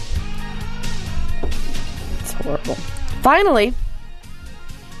 It's horrible. Finally,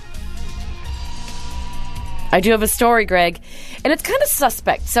 I do have a story, Greg, and it's kind of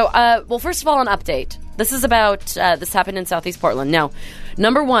suspect. So, well, first of all, an update. This is about, this happened in Southeast Portland. Now,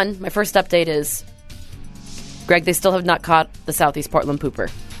 number one, my first update is, Greg, they still have not caught the Southeast Portland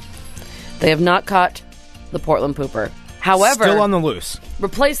pooper. They have not caught the Portland pooper. However... Still on the loose.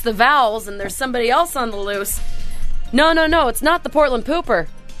 Replace the vowels and there's somebody else on the loose. No, it's not the Portland pooper.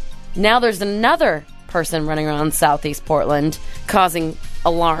 Now there's another person running around Southeast Portland, causing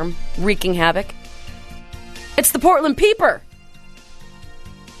alarm, wreaking havoc. It's the Portland peeper.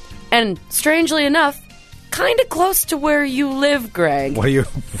 And strangely enough, kind of close to where you live, Greg. What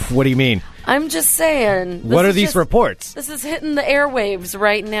do you mean? I'm just saying. What are these reports? This is hitting the airwaves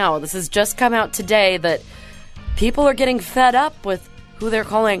right now. This has just come out today that people are getting fed up with who they're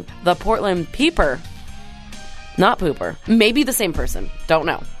calling the Portland peeper. Not pooper. Maybe the same person. Don't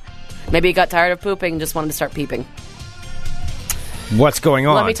know. Maybe he got tired of pooping and just wanted to start peeping. What's going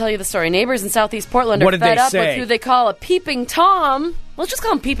on? Let me tell you the story. Neighbors in Southeast Portland are fed up with who they call a peeping Tom. Let's just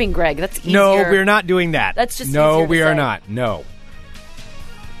call him Peeping Greg. That's easier. No, we're not doing that. That's just no, easier to we are say. not. No.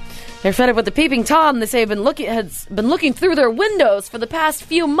 They're fed up with the Peeping Tom. They say has been looking through their windows for the past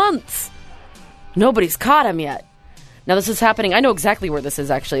few months. Nobody's caught him yet. Now this is happening. I know exactly where this is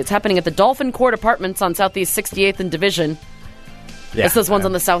actually. It's happening at the Dolphin Court Apartments on Southeast 68th and Division. Yeah, it's those ones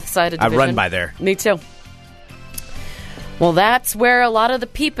on the south side of Division. I run by there. Me too. Well, that's where a lot of the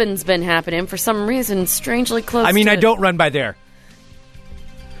peeping's been happening for some reason, strangely close. I mean, I don't run by there.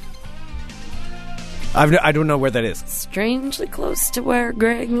 I don't know where that is. Strangely close to where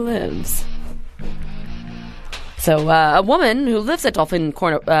Greg lives. So, a woman who lives at Dolphin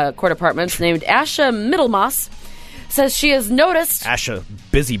Court Apartments named Asha Middlemoss says she has noticed... Asha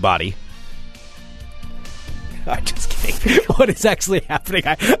Busybody. I'm just kidding. What is actually happening?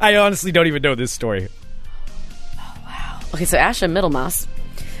 I honestly don't even know this story. Oh, wow. Okay, so Asha Middlemoss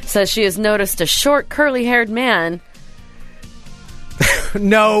says she has noticed a short, curly-haired man...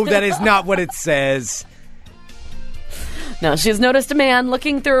 No, that is not what it says. No, she has noticed a man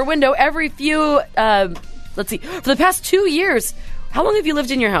looking through her window every few... let's see. For the past 2 years... How long have you lived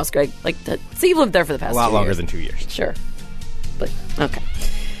in your house, Greg? So you've lived there for the past 2 years. A lot longer than 2 years. Sure. But,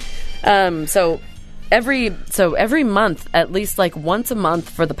 okay. So... every month, at least like once a month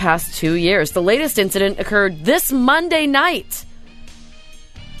for the past 2 years. The latest incident occurred this Monday night.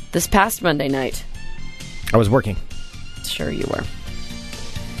 This past Monday night. I was working. Sure you were.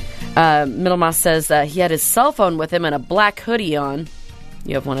 Middlemas says he had his cell phone with him and a black hoodie on.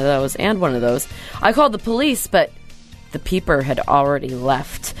 You have one of those and one of those. I called the police, but the peeper had already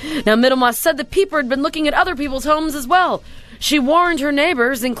left. Now, Middlemas said the peeper had been looking at other people's homes as well. She warned her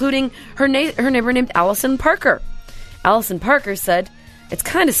neighbors, including her neighbor named Allison Parker. Allison Parker said, "It's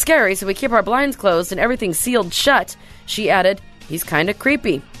kind of scary, so we keep our blinds closed and everything sealed shut." She added, "He's kind of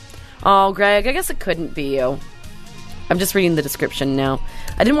creepy." Oh, Greg, I guess it couldn't be you. I'm just reading the description now.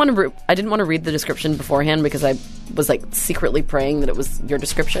 I didn't want to read the description beforehand because I was like secretly praying that it was your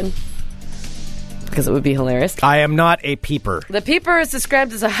description because it would be hilarious. I am not a peeper. The peeper is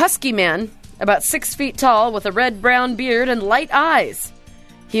described as a husky man, about 6 feet tall, with a red-brown beard and light eyes.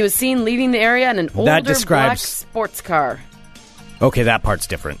 He was seen leaving the area in an older black sports car. Okay, that part's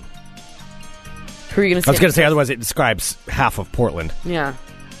different. Who are you going to say? I was going to say, otherwise it describes half of Portland. Yeah.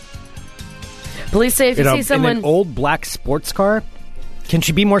 Police say if you see someone... In an old black sports car? Can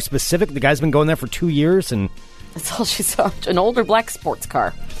she be more specific? The guy's been going there for 2 years and... That's all she saw. An older black sports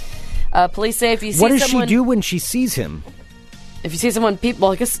car. Police say if you see someone... What does someone... she do when she sees him? If you see someone...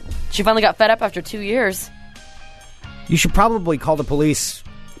 Well, I guess she finally got fed up after 2 years. You should probably call the police...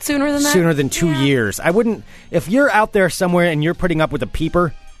 Sooner than that? Sooner than 2 years. I wouldn't... If you're out there somewhere and you're putting up with a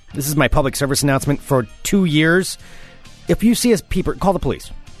peeper... This is my public service announcement for 2 years. If you see a peeper, call the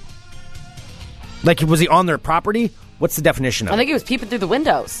police. Like, was he on their property? What's the definition of it? I think he was peeping through the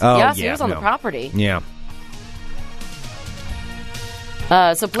windows. Oh, yes, he was on the property. Yeah.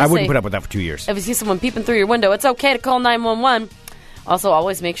 So I wouldn't put up with that for 2 years. If you see someone peeping through your window, it's okay to call 911. Also,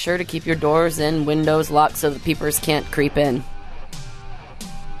 always make sure to keep your doors and windows locked so the peepers can't creep in.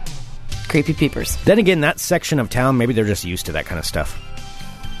 Creepy peepers. Then again, that section of town, maybe they're just used to that kind of stuff.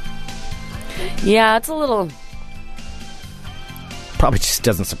 Yeah, it's a little... Probably just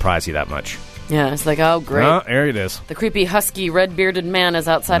doesn't surprise you that much. Yeah, it's like, oh, great. Oh, there it is. The creepy, husky, red-bearded man is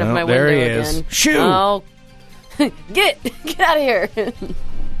outside of my window there he again. is. Shoo! Oh, get out of here.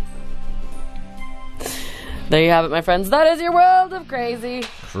 There you have it, my friends. That is your world of crazy.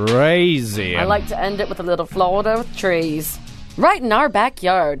 Crazy. I like to end it with a little Florida with trees. Right in our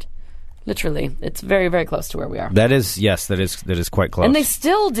backyard. Literally. It's very, very close to where we are. That is quite close. And they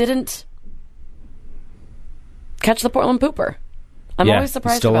still didn't catch the Portland pooper. I'm always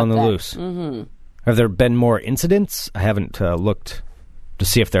surprised still about on the that. loose. Mm-hmm. Have there been more incidents? I haven't looked to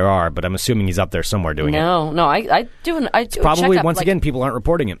see if there are, but I'm assuming he's up there somewhere doing it. No, I do probably checkup, once again people aren't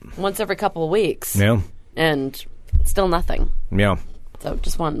reporting it. Once every couple of weeks. Yeah. And still nothing. Yeah. So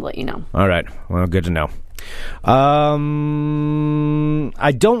just wanted to let you know. All right. Well, good to know. I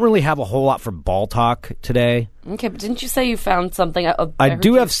don't really have a whole lot for ball talk today. Okay, but didn't you say you found something? I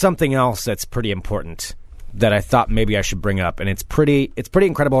do have something else that's pretty important that I thought maybe I should bring up, and it's pretty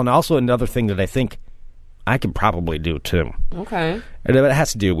incredible, and also another thing that I think I could probably do too. Okay. And it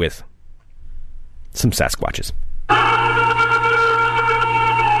has to do with some Sasquatches.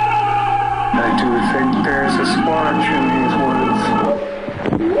 I do think there's a Squatch in these woods.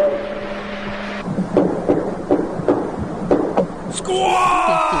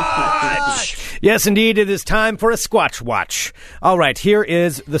 Squatch! Yes, indeed, it is time for a Squatch Watch. All right, here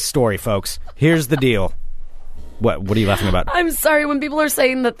is the story, folks. Here's the deal. What are you laughing about? I'm sorry, when people are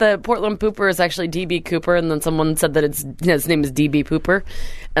saying that the Portland pooper is actually D.B. Cooper, and then someone said that his name is D.B. Pooper,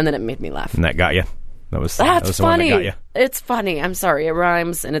 and then it made me laugh. And that got you? That was funny. The one that got you. It's funny. I'm sorry. It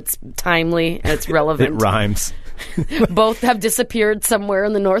rhymes, and it's timely, and it's relevant. It rhymes. Both have disappeared somewhere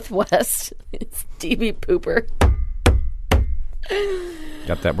in the Northwest. It's D.B. Pooper.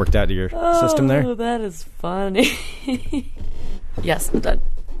 Got that worked out of your system there? Oh, that is funny. Yes, I'm done.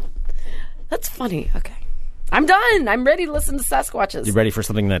 That's funny. Okay. I'm done. I'm ready to listen to Sasquatches. You ready for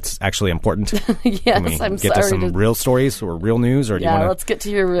something that's actually important? Yes, I'm get sorry. to some real stories or real news? Or do you want to? Let's get to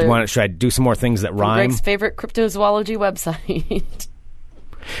your... Should I do some more things that rhyme? Greg's favorite cryptozoology website.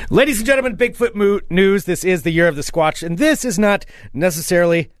 Ladies and gentlemen, Bigfoot news. This is the year of the Squatch, and this is not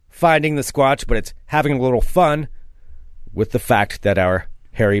necessarily finding the Squatch, but it's having a little fun with the fact that our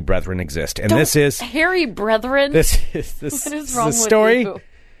hairy brethren exist. And this is... Hairy brethren? This is what is wrong with story you?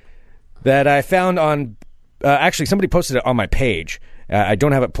 That I found on... actually, somebody posted it on my page. I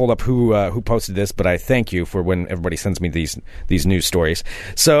don't have it pulled up who posted this, but I thank you for when everybody sends me these news stories.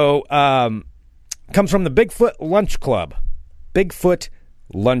 So, comes from the Bigfoot Lunch Club. Bigfoot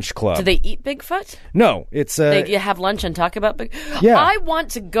Lunch Club. Do they eat Bigfoot? No, it's... they have lunch and talk about Bigfoot? Yeah. I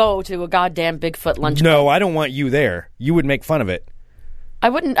want to go to a goddamn Bigfoot lunch club. No, I don't want you there. You would make fun of it. I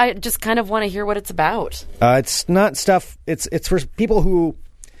wouldn't. I just kind of want to hear what it's about. It's not stuff. It's for people who.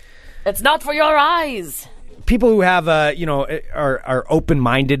 It's not for your eyes. People who have, are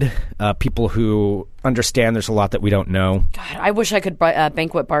open-minded. People who understand there's a lot that we don't know. God, I wish I could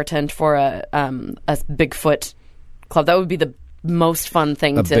banquet bartend for a Bigfoot club. That would be the most fun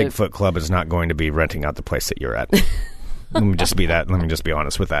thing. A Bigfoot club is not going to be renting out the place that you're at. Let me just be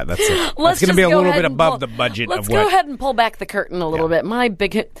honest with that. That's going to be a little bit above the budget. Let's go ahead and pull back the curtain a little bit.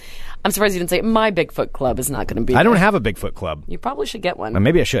 I'm surprised you didn't say my Bigfoot club is not going to be. I don't have a Bigfoot club. You probably should get one.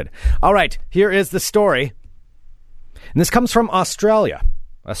 Maybe I should. All right, here is the story. And this comes from Australia.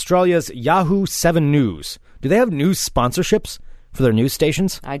 Australia's Yahoo 7 News. Do they have news sponsorships for their news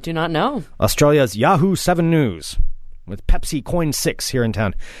stations? I do not know. Australia's Yahoo 7 News with Pepsi Coin 6 here in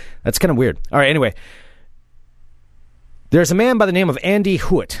town. That's kind of weird. All right, anyway. There's a man by the name of Andy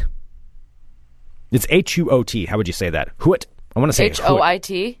Huot. It's H-U-O-T. How would you say that? Huot. I want to say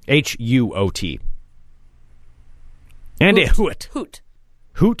H-O-I-T? H-U-O-T. Andy Huot. Hoot.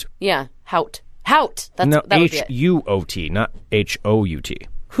 Hoot? Yeah, Hout. Hout. That would be it. H-U-O-T, not H-O-U-T.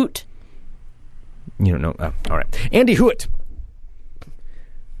 Hoot. You don't know? Oh, all right. Andy Huot.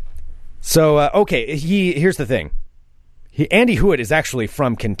 So, okay, here's the thing. Andy Huot is actually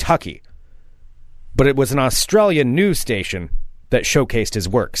from Kentucky, but it was an Australian news station that showcased his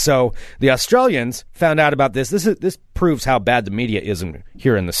work. So the Australians found out about this. This proves how bad the media is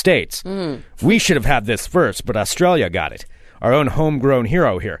here in the States. We should have had this first, but Australia got it. Our own homegrown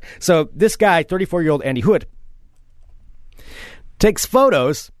hero here. So this guy, 34-year-old Andy Huot, takes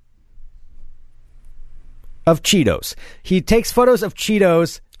photos of Cheetos. He takes photos of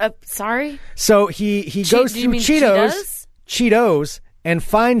Cheetos. Sorry? So he goes through Cheetos and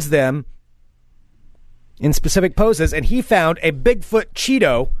finds them in specific poses, and he found a Bigfoot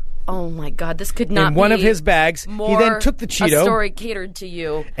Cheeto. Oh my God, this could not be in one of his bags. He then took the Cheeto, a story catered to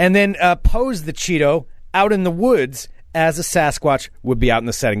you, and then posed the Cheeto out in the woods as a Sasquatch would be out in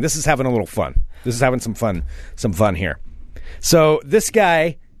the setting. This is having a little fun. This is having some fun here. So this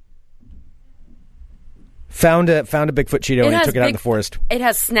guy found a Bigfoot Cheeto and he took it out in the forest. It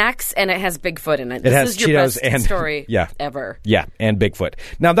has snacks and it has Bigfoot in it. It has is your Cheetos best and story yeah, ever. Yeah, and Bigfoot.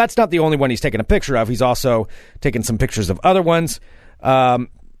 Now that's not the only one he's taken a picture of. He's also taken some pictures of other ones.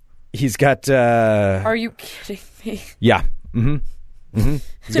 He's got. Are you kidding me? Yeah. Mm-hmm. Mm-hmm.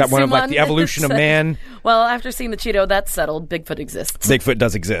 He's got one of like the evolution of man. Well, after seeing the Cheeto, that's settled. Bigfoot exists. Bigfoot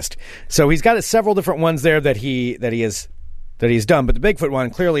does exist. So he's got several different ones there that he's done, but the Bigfoot one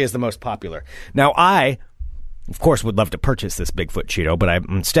clearly is the most popular. Now I, of course, would love to purchase this Bigfoot Cheeto, but I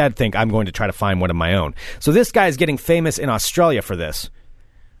instead think I'm going to try to find one of my own. So this guy is getting famous in Australia for this.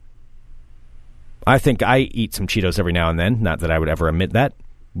 I think I eat some Cheetos every now and then. Not that I would ever admit that,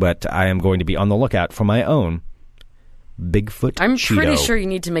 but I am going to be on the lookout for my own Bigfoot Cheeto. I'm pretty sure you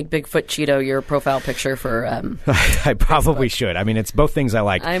need to make Bigfoot Cheeto your profile picture for I probably should. I mean, it's both things I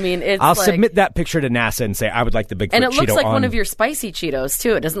like. I mean, I'll submit that picture to NASA and say I would like the Bigfoot Cheeto. And it looks like one of your spicy Cheetos,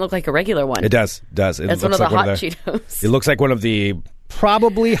 too. It doesn't look like a regular one. It does. It's one of the hot Cheetos. It looks like one of the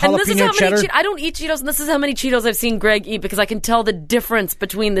probably jalapeno cheddar. I don't eat Cheetos, and this is how many Cheetos I've seen Greg eat because I can tell the difference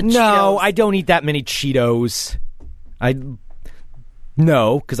between the Cheetos. No, I don't eat that many Cheetos.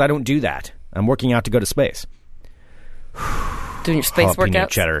 No, because I don't do that. I'm working out to go to space. Doing your space workouts?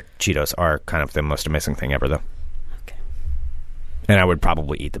 Cheddar Cheetos are kind of the most amazing thing ever, though. Okay. And I would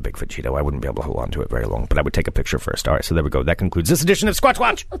probably eat the Bigfoot Cheeto. I wouldn't be able to hold on to it very long, but I would take a picture first. All right, so there we go. That concludes this edition of Squatch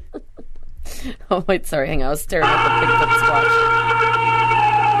Watch. Oh, wait, sorry. Hang on. I was staring at the Bigfoot Squatch.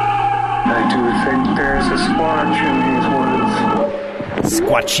 I do think there's a Squatch in these woods.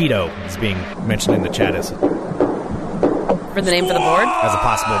 Squatcheeto is being mentioned in the chat as for the name for the board? As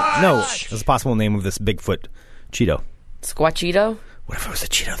a possible name of this Bigfoot Cheeto. Squatcheeto? What if it was a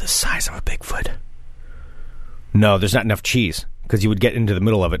Cheeto the size of a Bigfoot? No, there's not enough cheese because you would get into the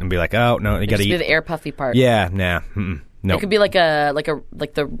middle of it and be like, oh no, you got to eat the air puffy part. Yeah, nah, no. It could be like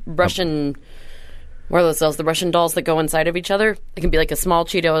the Russian. What are those? The Russian dolls that go inside of each other. It can be like a small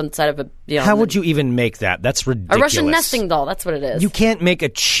Cheeto inside of a. How would you even make that? That's ridiculous. A Russian nesting doll. That's what it is. You can't make a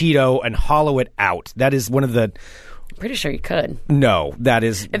Cheeto and hollow it out. That is one of the. Pretty sure you could. No, that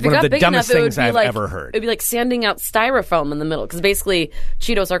is one of the dumbest things I've ever heard. It'd be like sanding out styrofoam in the middle, because basically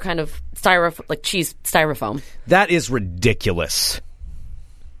Cheetos are kind of cheese styrofoam. That is ridiculous.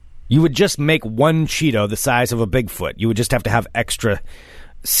 You would just make one Cheeto the size of a Bigfoot. You would just have to have extra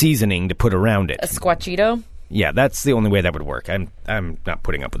seasoning to put around it. A Squatcheeto? Yeah, that's the only way that would work. I'm not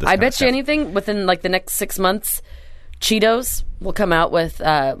putting up with this. I bet you anything within like the next 6 months, Cheetos will come out with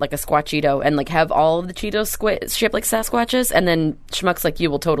like a Squatcheeto and like have all of the Cheetos shaped like Sasquatches, and then schmucks like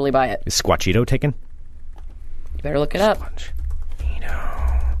you will totally buy it. Is Squatcheeto taken? You better look it up. Squatcheeto.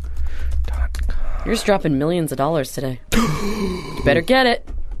 You're just dropping millions of dollars today. You better get it.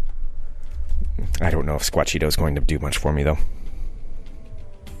 I don't know if Squatcheeto is going to do much for me, though.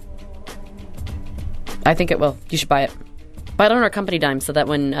 I think it will. You should buy it. Buy it on our company dime so that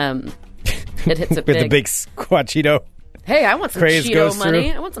when it hits it With the big Squatcheeto. Hey, I want some craze Cheeto goes money.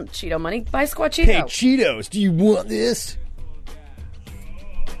 through. I want some Cheeto money. Buy Squatcheeto. Hey, Cheetos, do you want this?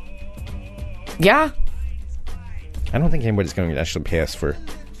 Yeah. I don't think anybody's going to actually pay us for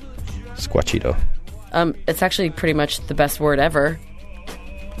Squatcheeto. It's actually pretty much the best word ever.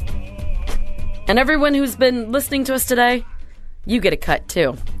 And everyone who's been listening to us today, you get a cut too.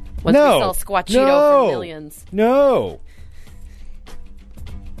 Once we sell Squatcheeto for millions. No.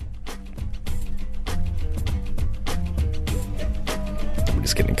 We're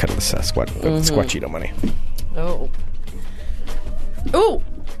just getting cut of the Squatcheeto money. Oh. Ooh.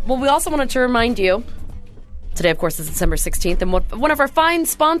 Well, we also wanted to remind you, today, of course, is December 16th, and one of our fine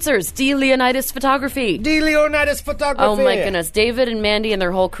sponsors, D.LEONIDAS Photography. D.LEONIDAS Photography. Oh, my goodness. David and Mandy and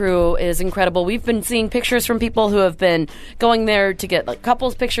their whole crew is incredible. We've been seeing pictures from people who have been going there to get like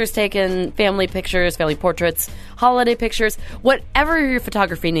couples pictures taken, family pictures, family portraits, holiday pictures. Whatever your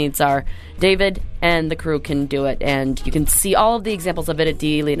photography needs are, David and the crew can do it. And you can see all of the examples of it at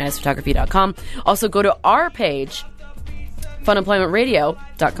DLeonidasphotography.com. Also, go to our page,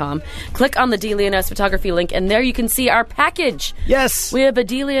 funemploymentradio.com. Click on the D.LEONIDAS Photography link, and there you can see our package. Yes. We have a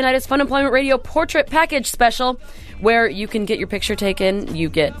D.LEONIDAS Fun Employment Radio Portrait Package special where you can get your picture taken, you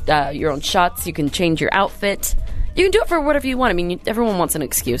get your own shots, you can change your outfit. You can do it for whatever you want. I mean, everyone wants an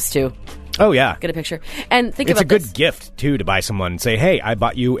excuse to Oh, yeah. get a picture. And think It's about a good this. gift, too, to buy someone and say, hey, I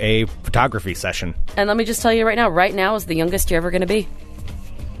bought you a photography session. And let me just tell you right now is the youngest you're ever going to be.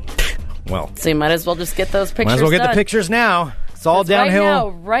 Well, So you might as well just get those pictures might as well get done. the pictures now. It's all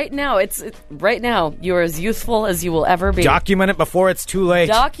downhill. Right now, you're as youthful as you will ever be. Document it before it's too late.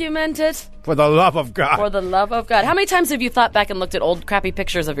 Document it For the love of God. for the love of God. How many times have you thought back and looked at old crappy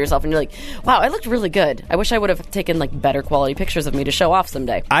pictures of yourself and you're like, wow, I looked really good. I wish I would have taken like better quality pictures of me to show off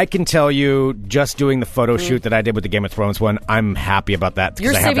someday. I can tell you, just doing the photo shoot that I did with the Game of Thrones one, I'm happy about that. 'Cause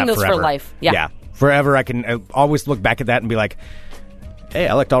You're I have saving that those for forever. life. Yeah. Forever. I can always look back at that and be like, hey,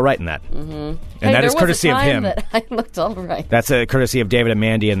 I looked all right in that. Mm-hmm. And that is courtesy of him. That I looked all right. That's a courtesy of David and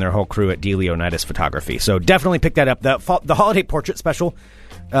Mandy and their whole crew at D.LEONIDAS Photography. So definitely pick that up. The holiday portrait special,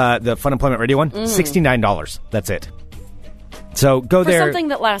 the Fun Employment Radio one, $69. That's it. So go For there. something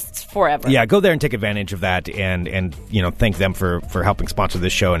that lasts forever. Yeah, go there and take advantage of that, and you know, thank them for helping sponsor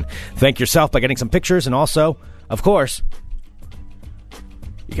this show, and thank yourself by getting some pictures, and also, of course,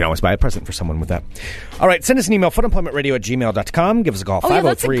 you can always buy a present for someone with that. All right, send us an email, funemploymentradio@gmail.com. Give us a call, 503. Oh, yeah,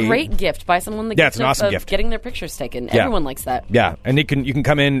 that's a great gift. Buy someone the Yeah, gift it's an awesome of gift. getting their pictures taken. Yeah. Everyone likes that. Yeah, and you can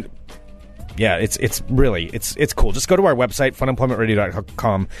come in. Yeah, it's really cool. Just go to our website,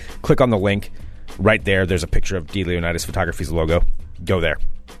 funemploymentradio.com. Click on the link right there. There's a picture of D.LEONIDAS Photography's logo. Go there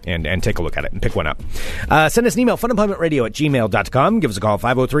and take a look at it and pick one up. Send us an email, funemploymentradio@gmail.com. Give us a call,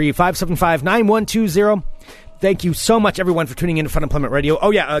 503-575-9120. Thank you so much, everyone, for tuning in to Fun Employment Radio.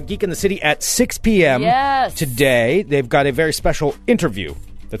 Oh, yeah, Geek in the City at 6 p.m. Yes. today. They've got a very special interview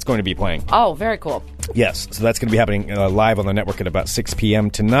that's going to be playing. Oh, very cool. Yes, so that's going to be happening live on the network at about 6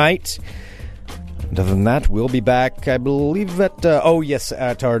 p.m. tonight. And other than that, we'll be back, I believe, at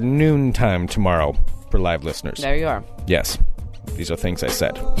at our noon time tomorrow for live listeners. There you are. Yes, these are things I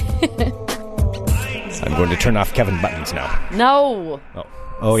said. I'm going to turn off Kevin Buttons now. No.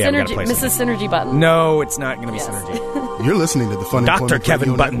 Oh yeah, we Synergy, gotta play some. Mrs. Synergy Button. No, it's not going to be Yes. Synergy. You're listening to the Fun Dr. Employment Kevin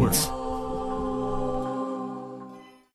Radio Buttons. Network.